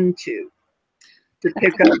get into to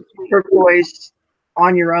pick up Turquoise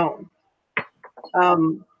on your own.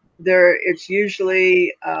 It's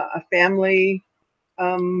usually a family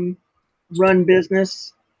run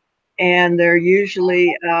business, and they're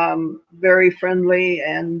usually very friendly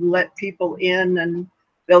and let people in, and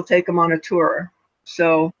they'll take them on a tour.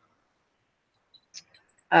 So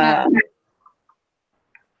and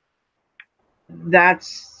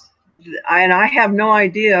I have no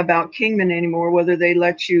idea about Kingman anymore, whether they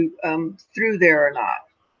let you through there or not.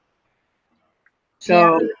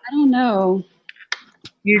 So yeah, I don't know.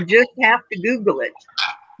 You just have to Google it.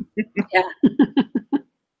 Yeah.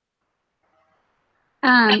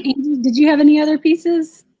 Angie, did you have any other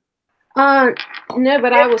pieces? No,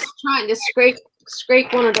 but I was trying to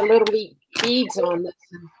scrape one of the little beads on this.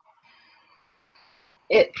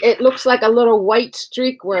 It looks like a little white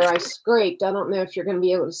streak where I scraped. I don't know if you're going to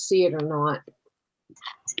be able to see it or not.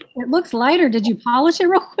 It looks lighter. Did you polish it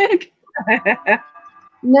real quick?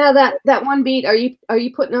 No, that one bead. Are you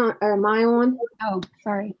putting on or am I on? Oh,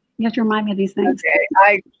 sorry. You have to remind me of these things.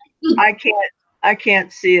 Okay, I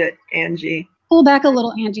can't see it, Angie. Pull back a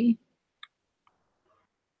little, Angie.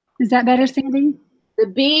 Is that better, Sandy? The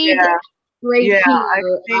bead right here.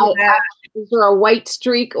 Is there a white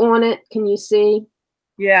streak on it? Can you see?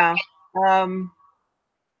 Yeah.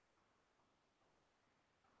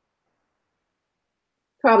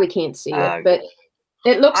 Probably can't see it, but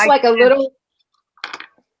it looks like a little.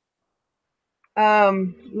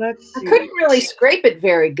 Let's see. I couldn't really scrape it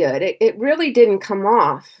very good. It really didn't come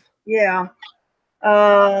off. Yeah.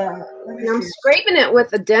 I'm scraping it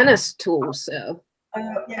with a dentist tool, so.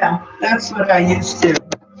 Yeah, that's what I used to.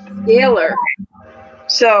 Scaler.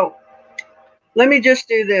 So, let me just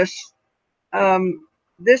do this.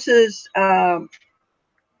 This is a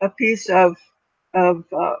piece of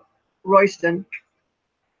Royston.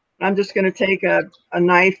 I'm just going to take a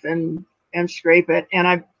knife and scrape it, and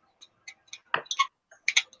I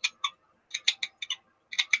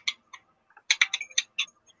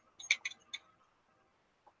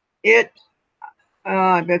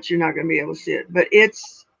bet you're not going to be able to see it, but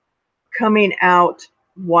it's coming out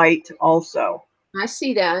white also. I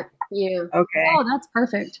see that. Yeah. Okay. Oh, that's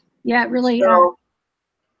perfect. Yeah, it really.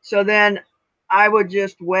 So then I would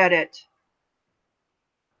just wet it.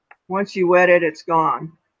 Once you wet it, it's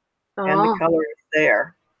gone, and the color is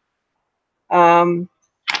there.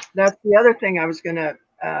 That's the other thing I was going to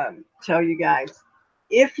tell you guys.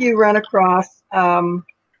 If you run across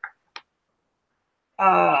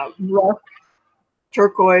rough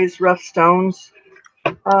turquoise, rough stones,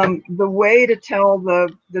 the way to tell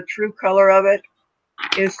the true color of it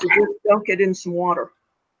is to just dunk it in some water.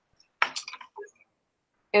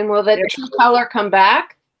 And will the true color come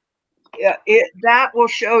back? Yeah, that will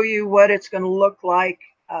show you what it's going to look like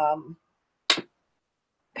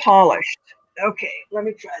polished. Okay, let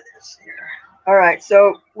me try this here. All right,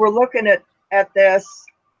 so we're looking at this,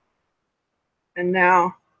 and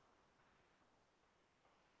now,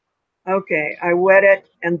 okay, I wet it,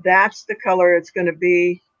 and that's the color it's going to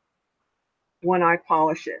be when I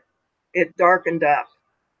polish it. It darkened up.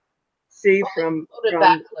 See, from Hold it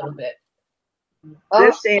back a little bit.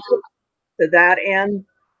 this end to that end.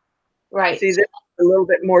 Right. See, this is a little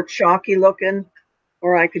bit more chalky looking,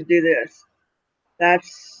 or I could do this.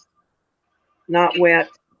 That's not wet,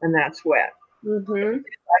 and that's wet. Mm-hmm.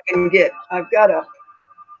 I can get, I've got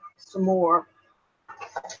some more.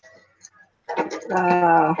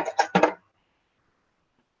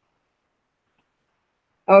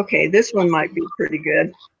 Okay, this one might be pretty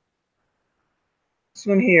good. This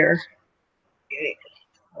one here. Okay,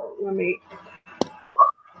 let me.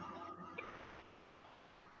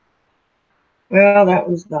 Well, that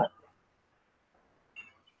was not.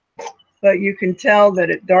 But you can tell that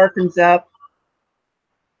it darkens up,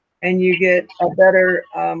 and you get a better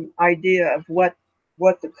idea of what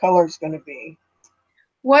the color is going to be.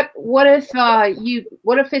 What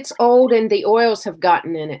if it's old and the oils have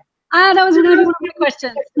gotten in it? Ah, that was going to be one of my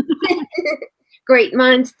questions. Great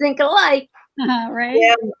minds think alike.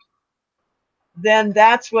 Right. Then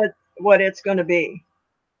that's what it's going to be.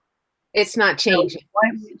 It's not changing.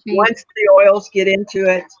 Once the oils get into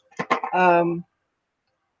it,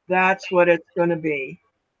 that's what it's going to be.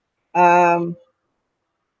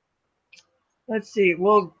 Let's see.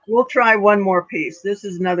 We'll try one more piece. This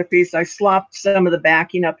is another piece. I slopped some of the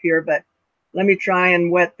backing up here, but let me try and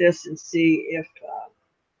wet this and see if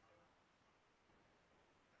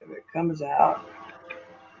it comes out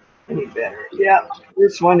any better. Yeah,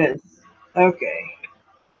 this one is okay.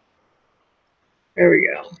 There we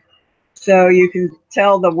go. So you can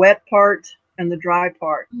tell the wet part and the dry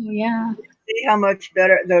part. Oh, yeah. See how much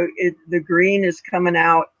better the green is coming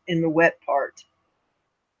out in the wet part,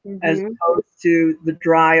 as opposed to the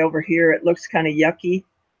dry over here. It looks kind of yucky.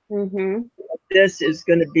 This is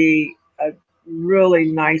going to be a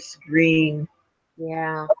really nice green.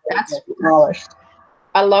 Yeah, that's polished.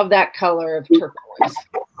 I love that color of turquoise.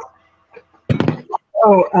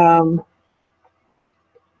 Oh,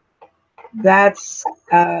 that's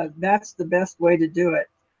the best way to do it.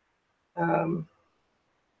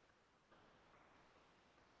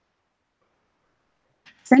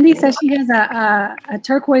 Cindy says she has a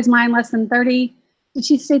turquoise mine less than 30. Did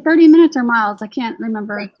she say 30 minutes or miles? I can't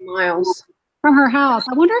remember. Miles from her house.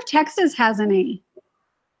 I wonder if Texas has any.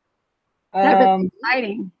 That'd be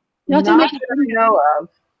exciting. Not that I know of.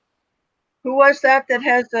 Who was that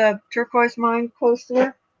has a turquoise mine close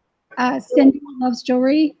to her? Cindy Loves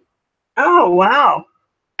Jewelry. Oh, wow.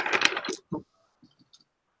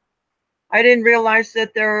 I didn't realize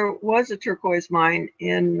that there was a turquoise mine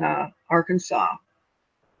in Arkansas.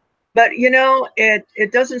 But, you know,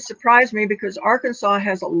 it doesn't surprise me because Arkansas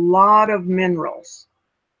has a lot of minerals.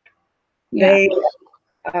 Yeah. They,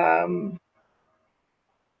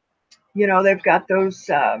 you know, they've got those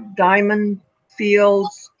diamond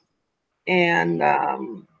fields, and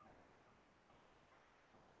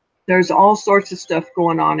there's all sorts of stuff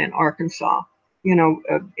going on in Arkansas, you know,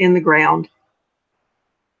 in the ground.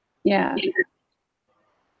 Yeah.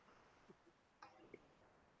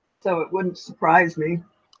 So it wouldn't surprise me.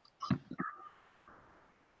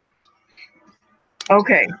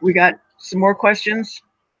 Okay, we got some more questions.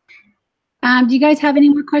 Do you guys have any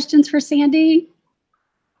more questions for Sandy?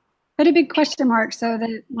 Put a big question mark so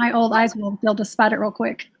that my old eyes will be able to spot it real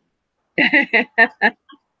quick.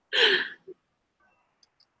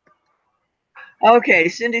 Okay,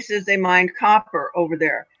 Cindy says they mine copper over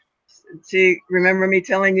there. See, remember me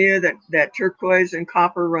telling you that turquoise and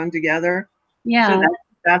copper run together? Yeah. So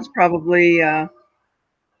that's probably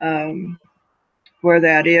where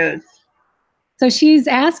that is. So she's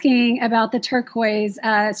asking about the turquoise.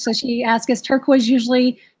 So she asked, is turquoise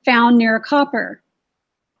usually found near copper?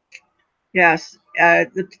 Yes,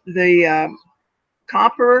 the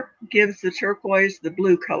copper gives the turquoise the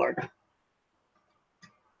blue color.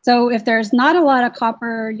 So if there's not a lot of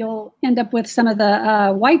copper, you'll end up with some of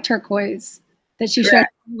the white turquoise that she showed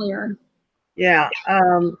earlier. Yeah,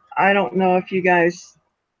 I don't know if you guys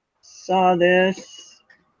saw this.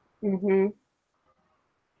 Is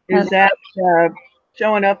that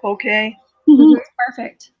showing up okay?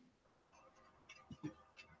 Perfect.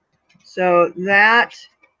 So that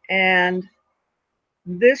and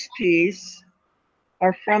this piece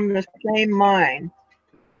are from the same mine.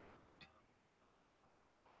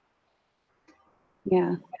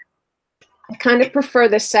 Yeah. I kind of prefer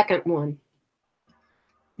the second one.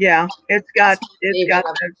 Yeah, it's got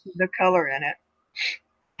the color in it.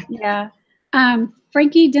 Yeah.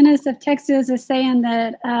 Frankie Dennis of Texas is saying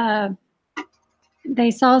that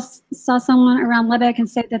they saw someone around Lubbock and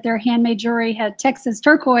said that their handmade jewelry had Texas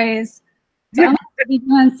turquoise. So I'm going to be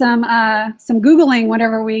doing some Googling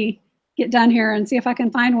whenever we get done here and see if I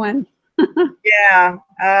can find one. Yeah,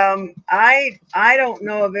 I don't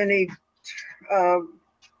know of any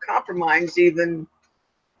copper mines even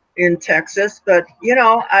in Texas, but you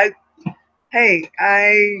know, I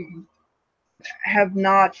have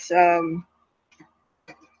not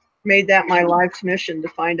made that my life's mission to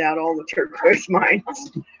find out all the turquoise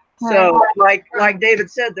mines. So like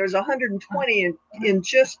David said, there's 120 in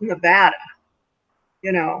just Nevada.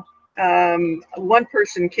 You know, one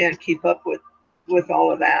person can't keep up with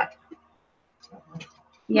all of that.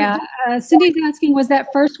 Yeah, Cindy's asking, was that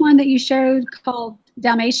first one that you showed called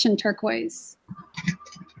Dalmatian turquoise?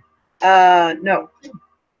 No.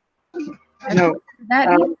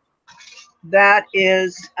 That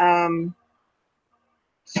is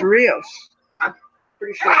Cerrillos.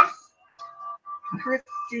 Pretty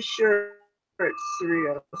sure it's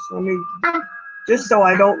Cerrillos. Let me, just so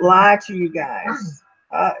I don't lie to you guys.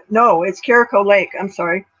 No, it's Carico Lake. I'm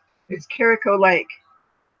sorry. It's Carico Lake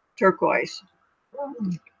turquoise.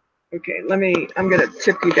 Okay, I'm going to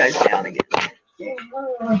tip you guys down again.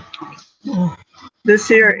 This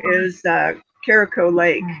here is Carico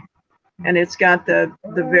Lake, and it's got the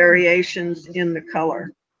variations in the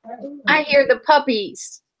color. I hear the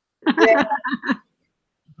puppies. Yeah.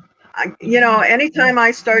 You know, anytime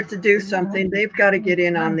I start to do something, they've got to get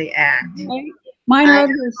in on the act. Mine are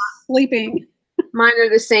over sleeping. Mine are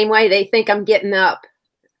the same way. They think I'm getting up.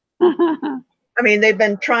 I mean, they've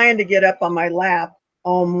been trying to get up on my lap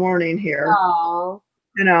all morning here. Oh.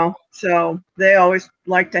 You know, so they always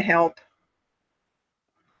like to help.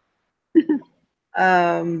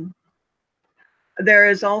 There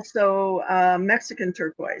is also Mexican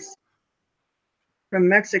turquoise from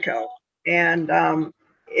Mexico, and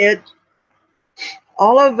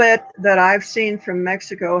all of it that I've seen from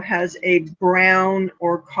Mexico has a brown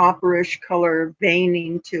or copperish color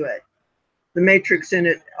veining to it. The matrix in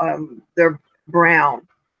it, they're brown,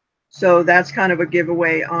 so that's kind of a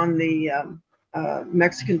giveaway on the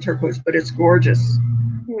Mexican turquoise, but it's gorgeous.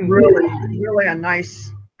 Really a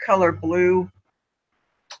nice color blue.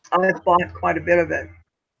 I've bought quite a bit of it.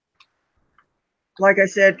 Like I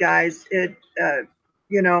said, guys, it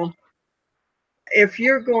you know, if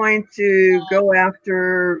you're going to go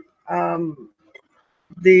after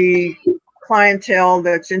the clientele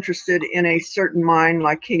that's interested in a certain mine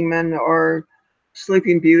like Kingman or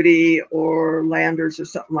Sleeping Beauty or Landers or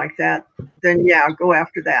something like that, then yeah, go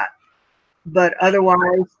after that. But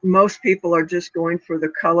otherwise, most people are just going for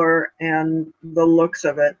the color and the looks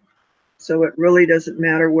of it. So it really doesn't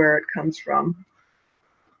matter where it comes from.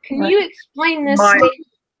 Can you explain this statement?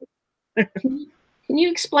 Can you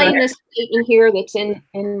explain this statement here that's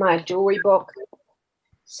in my jewelry book? It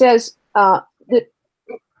says that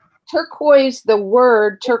turquoise, the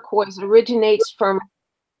word turquoise originates from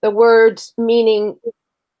the words meaning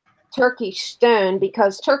Turkish stone,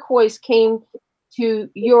 because turquoise came to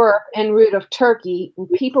Europe en route of Turkey, and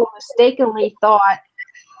people mistakenly thought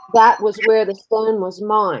that was where the stone was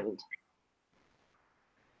mined.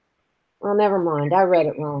 Well, never mind. I read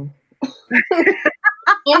it wrong.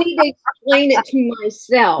 I need to explain it to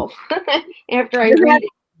myself after I read it.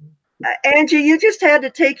 Angie, you just had to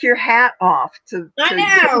take your hat off to I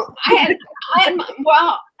know.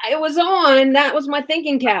 Well, it was on. That was my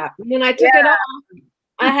thinking cap. When I took it off,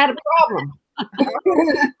 I had a problem.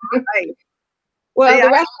 Right. Well,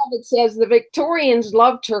 the rest of it says the Victorians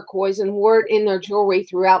loved turquoise and wore it in their jewelry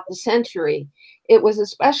throughout the century. It was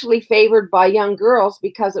especially favored by young girls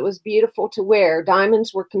because it was beautiful to wear.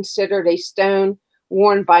 Diamonds were considered a stone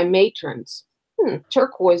worn by matrons.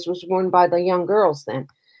 Turquoise was worn by the young girls then,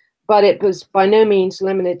 but it was by no means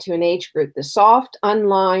limited to an age group. The soft,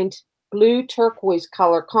 unlined blue turquoise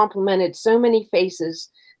color complemented so many faces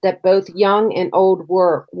that both young and old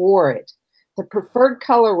wore it. The preferred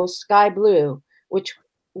color was sky blue,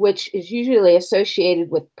 which is usually associated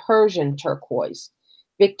with Persian turquoise.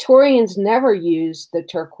 Victorians never used the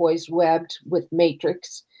turquoise webbed with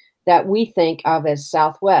matrix that we think of as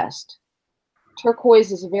Southwest.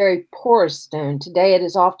 Turquoise is a very porous stone. Today it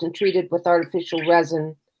is often treated with artificial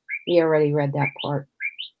resin. We already read that part.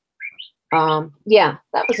 Yeah,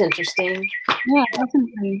 that was interesting. Yeah,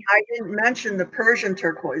 definitely. I didn't mention the Persian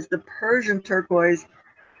turquoise. The Persian turquoise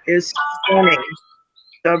is stunning.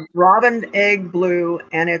 The robin egg blue,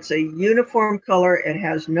 and it's a uniform color. It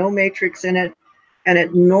has no matrix in it, and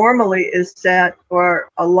it normally is set, or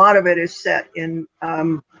a lot of it is set in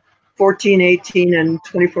 14, 18, and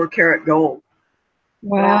 24 karat gold.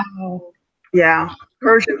 Wow. Yeah,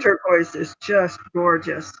 Persian turquoise is just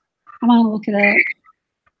gorgeous. I want to look it up.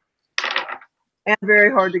 And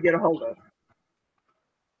very hard to get a hold of.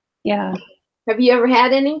 Yeah. Have you ever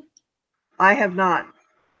had any? I have not.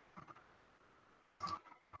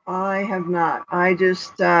 I have not. I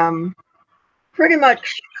just pretty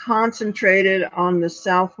much concentrated on the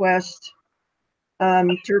Southwest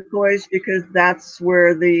turquoise because that's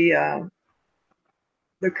where the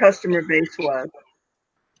customer base was.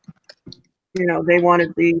 You know, they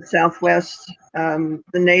wanted the Southwest, the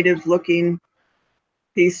native looking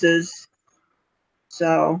pieces.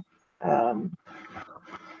 So,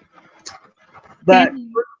 but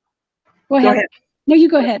Go ahead. No, you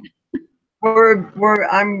go ahead.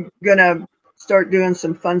 I'm gonna start doing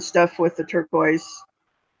some fun stuff with the turquoise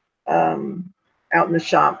out in the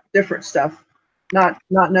shop, different stuff, not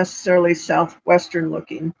necessarily Southwestern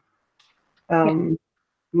looking, a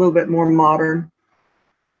little bit more modern.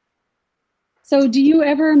 So do you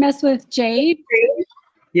ever mess with jade?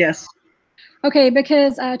 Yes. Okay,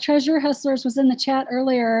 because Treasure Hustlers was in the chat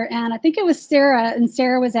earlier, and I think it was Sarah, and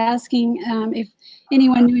Sarah was asking if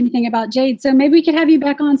anyone knew anything about jade. So maybe we could have you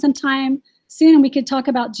back on sometime soon, and we could talk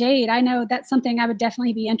about jade. I know that's something I would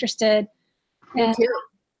definitely be interested in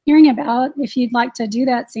hearing about if you'd like to do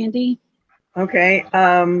that, Sandi. Okay.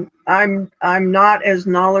 I'm not as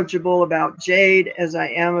knowledgeable about jade as I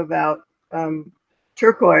am about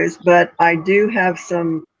turquoise, but I do have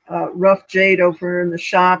some rough jade over in the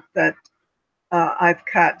shop that I've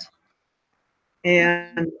cut,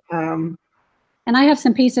 and I have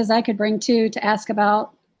some pieces I could bring too to ask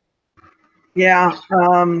about. Yeah,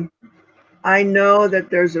 I know that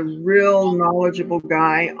there's a real knowledgeable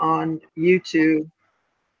guy on YouTube.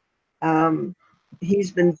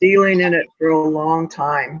 He's been dealing in it for a long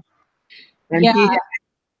time, and he has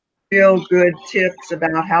real good tips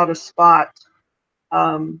about how to spot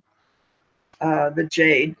the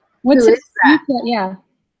jade. What's his secret? Yeah.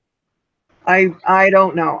 I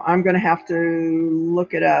don't know. I'm going to have to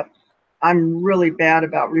look it up. I'm really bad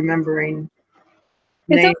about remembering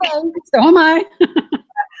names. It's okay. So am I.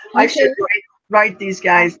 I should write these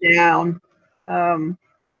guys down.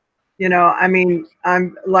 You know, I mean,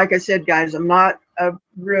 I'm, like I said, guys, I'm not a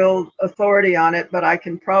real authority on it, but I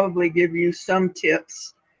can probably give you some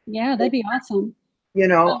tips. Yeah, that'd be awesome. You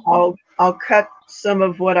know, I'll cut some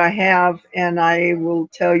of what I have, and I will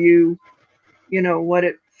tell you, you know, what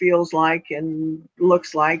it feels like and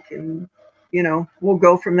looks like, and you know, we'll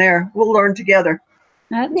go from there. We'll learn together.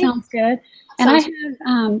 That sounds good. And I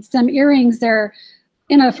have some earrings. They're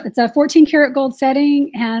it's a 14 karat gold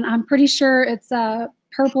setting, and I'm pretty sure it's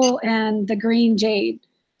purple and the green jade.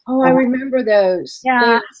 Oh, I remember those.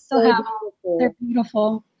 Yeah, they're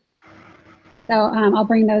beautiful. So I'll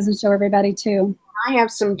bring those and show everybody too. I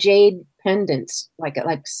have some jade pendants, like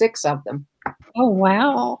 6 of them. Oh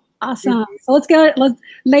wow, awesome! So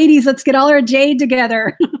ladies, let's get all our jade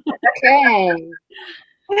together. Okay.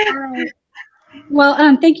 All right.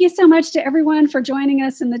 Well, thank you so much to everyone for joining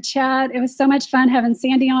us in the chat. It was so much fun having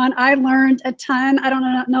Sandi on. I learned a ton. I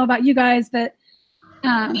don't know about you guys, but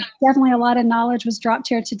definitely a lot of knowledge was dropped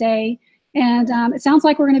here today. And it sounds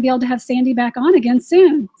like we're going to be able to have Sandi back on again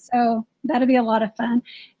soon. So that'll be a lot of fun.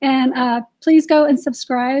 And please go and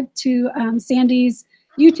subscribe to Sandi's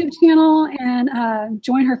YouTube channel and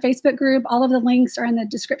join her Facebook group. All of the links are in the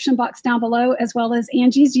description box down below, as well as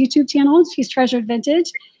Angie's YouTube channel. She's Treasured Vintage.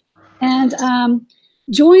 And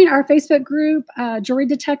join our Facebook group, Jewelry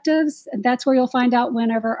Detectives. That's where you'll find out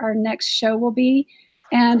whenever our next show will be.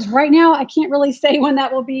 And right now, I can't really say when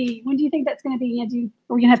that will be. When do you think that's going to be, Angie?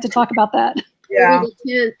 We're going to have to talk about that. Yeah.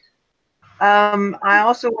 I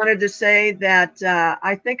also wanted to say that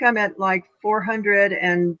I think I'm at like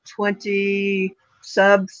 420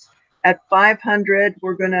 subs. At 500,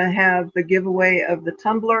 we're going to have the giveaway of the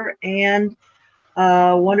tumbler and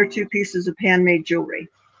 1 or 2 pieces of handmade jewelry.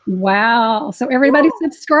 Wow. So everybody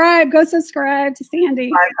subscribe. Go subscribe to Sandi.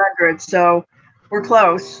 500. So we're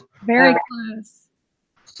close. Very close.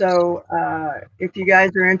 So if you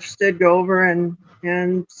guys are interested, go over and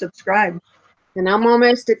subscribe. And I'm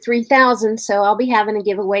almost at 3,000, so I'll be having a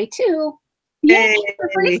giveaway too. Yay, for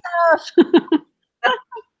free stuff.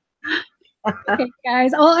 Okay,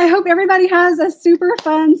 guys. Well, I hope everybody has a super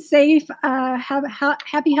fun, safe,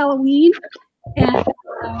 happy Halloween. And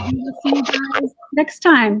we will see you guys next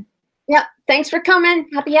time. Yep. Thanks for coming.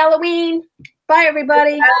 Happy Halloween. Bye,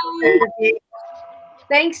 everybody. Bye.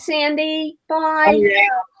 Thanks, Sandi. Bye. Oh, yeah.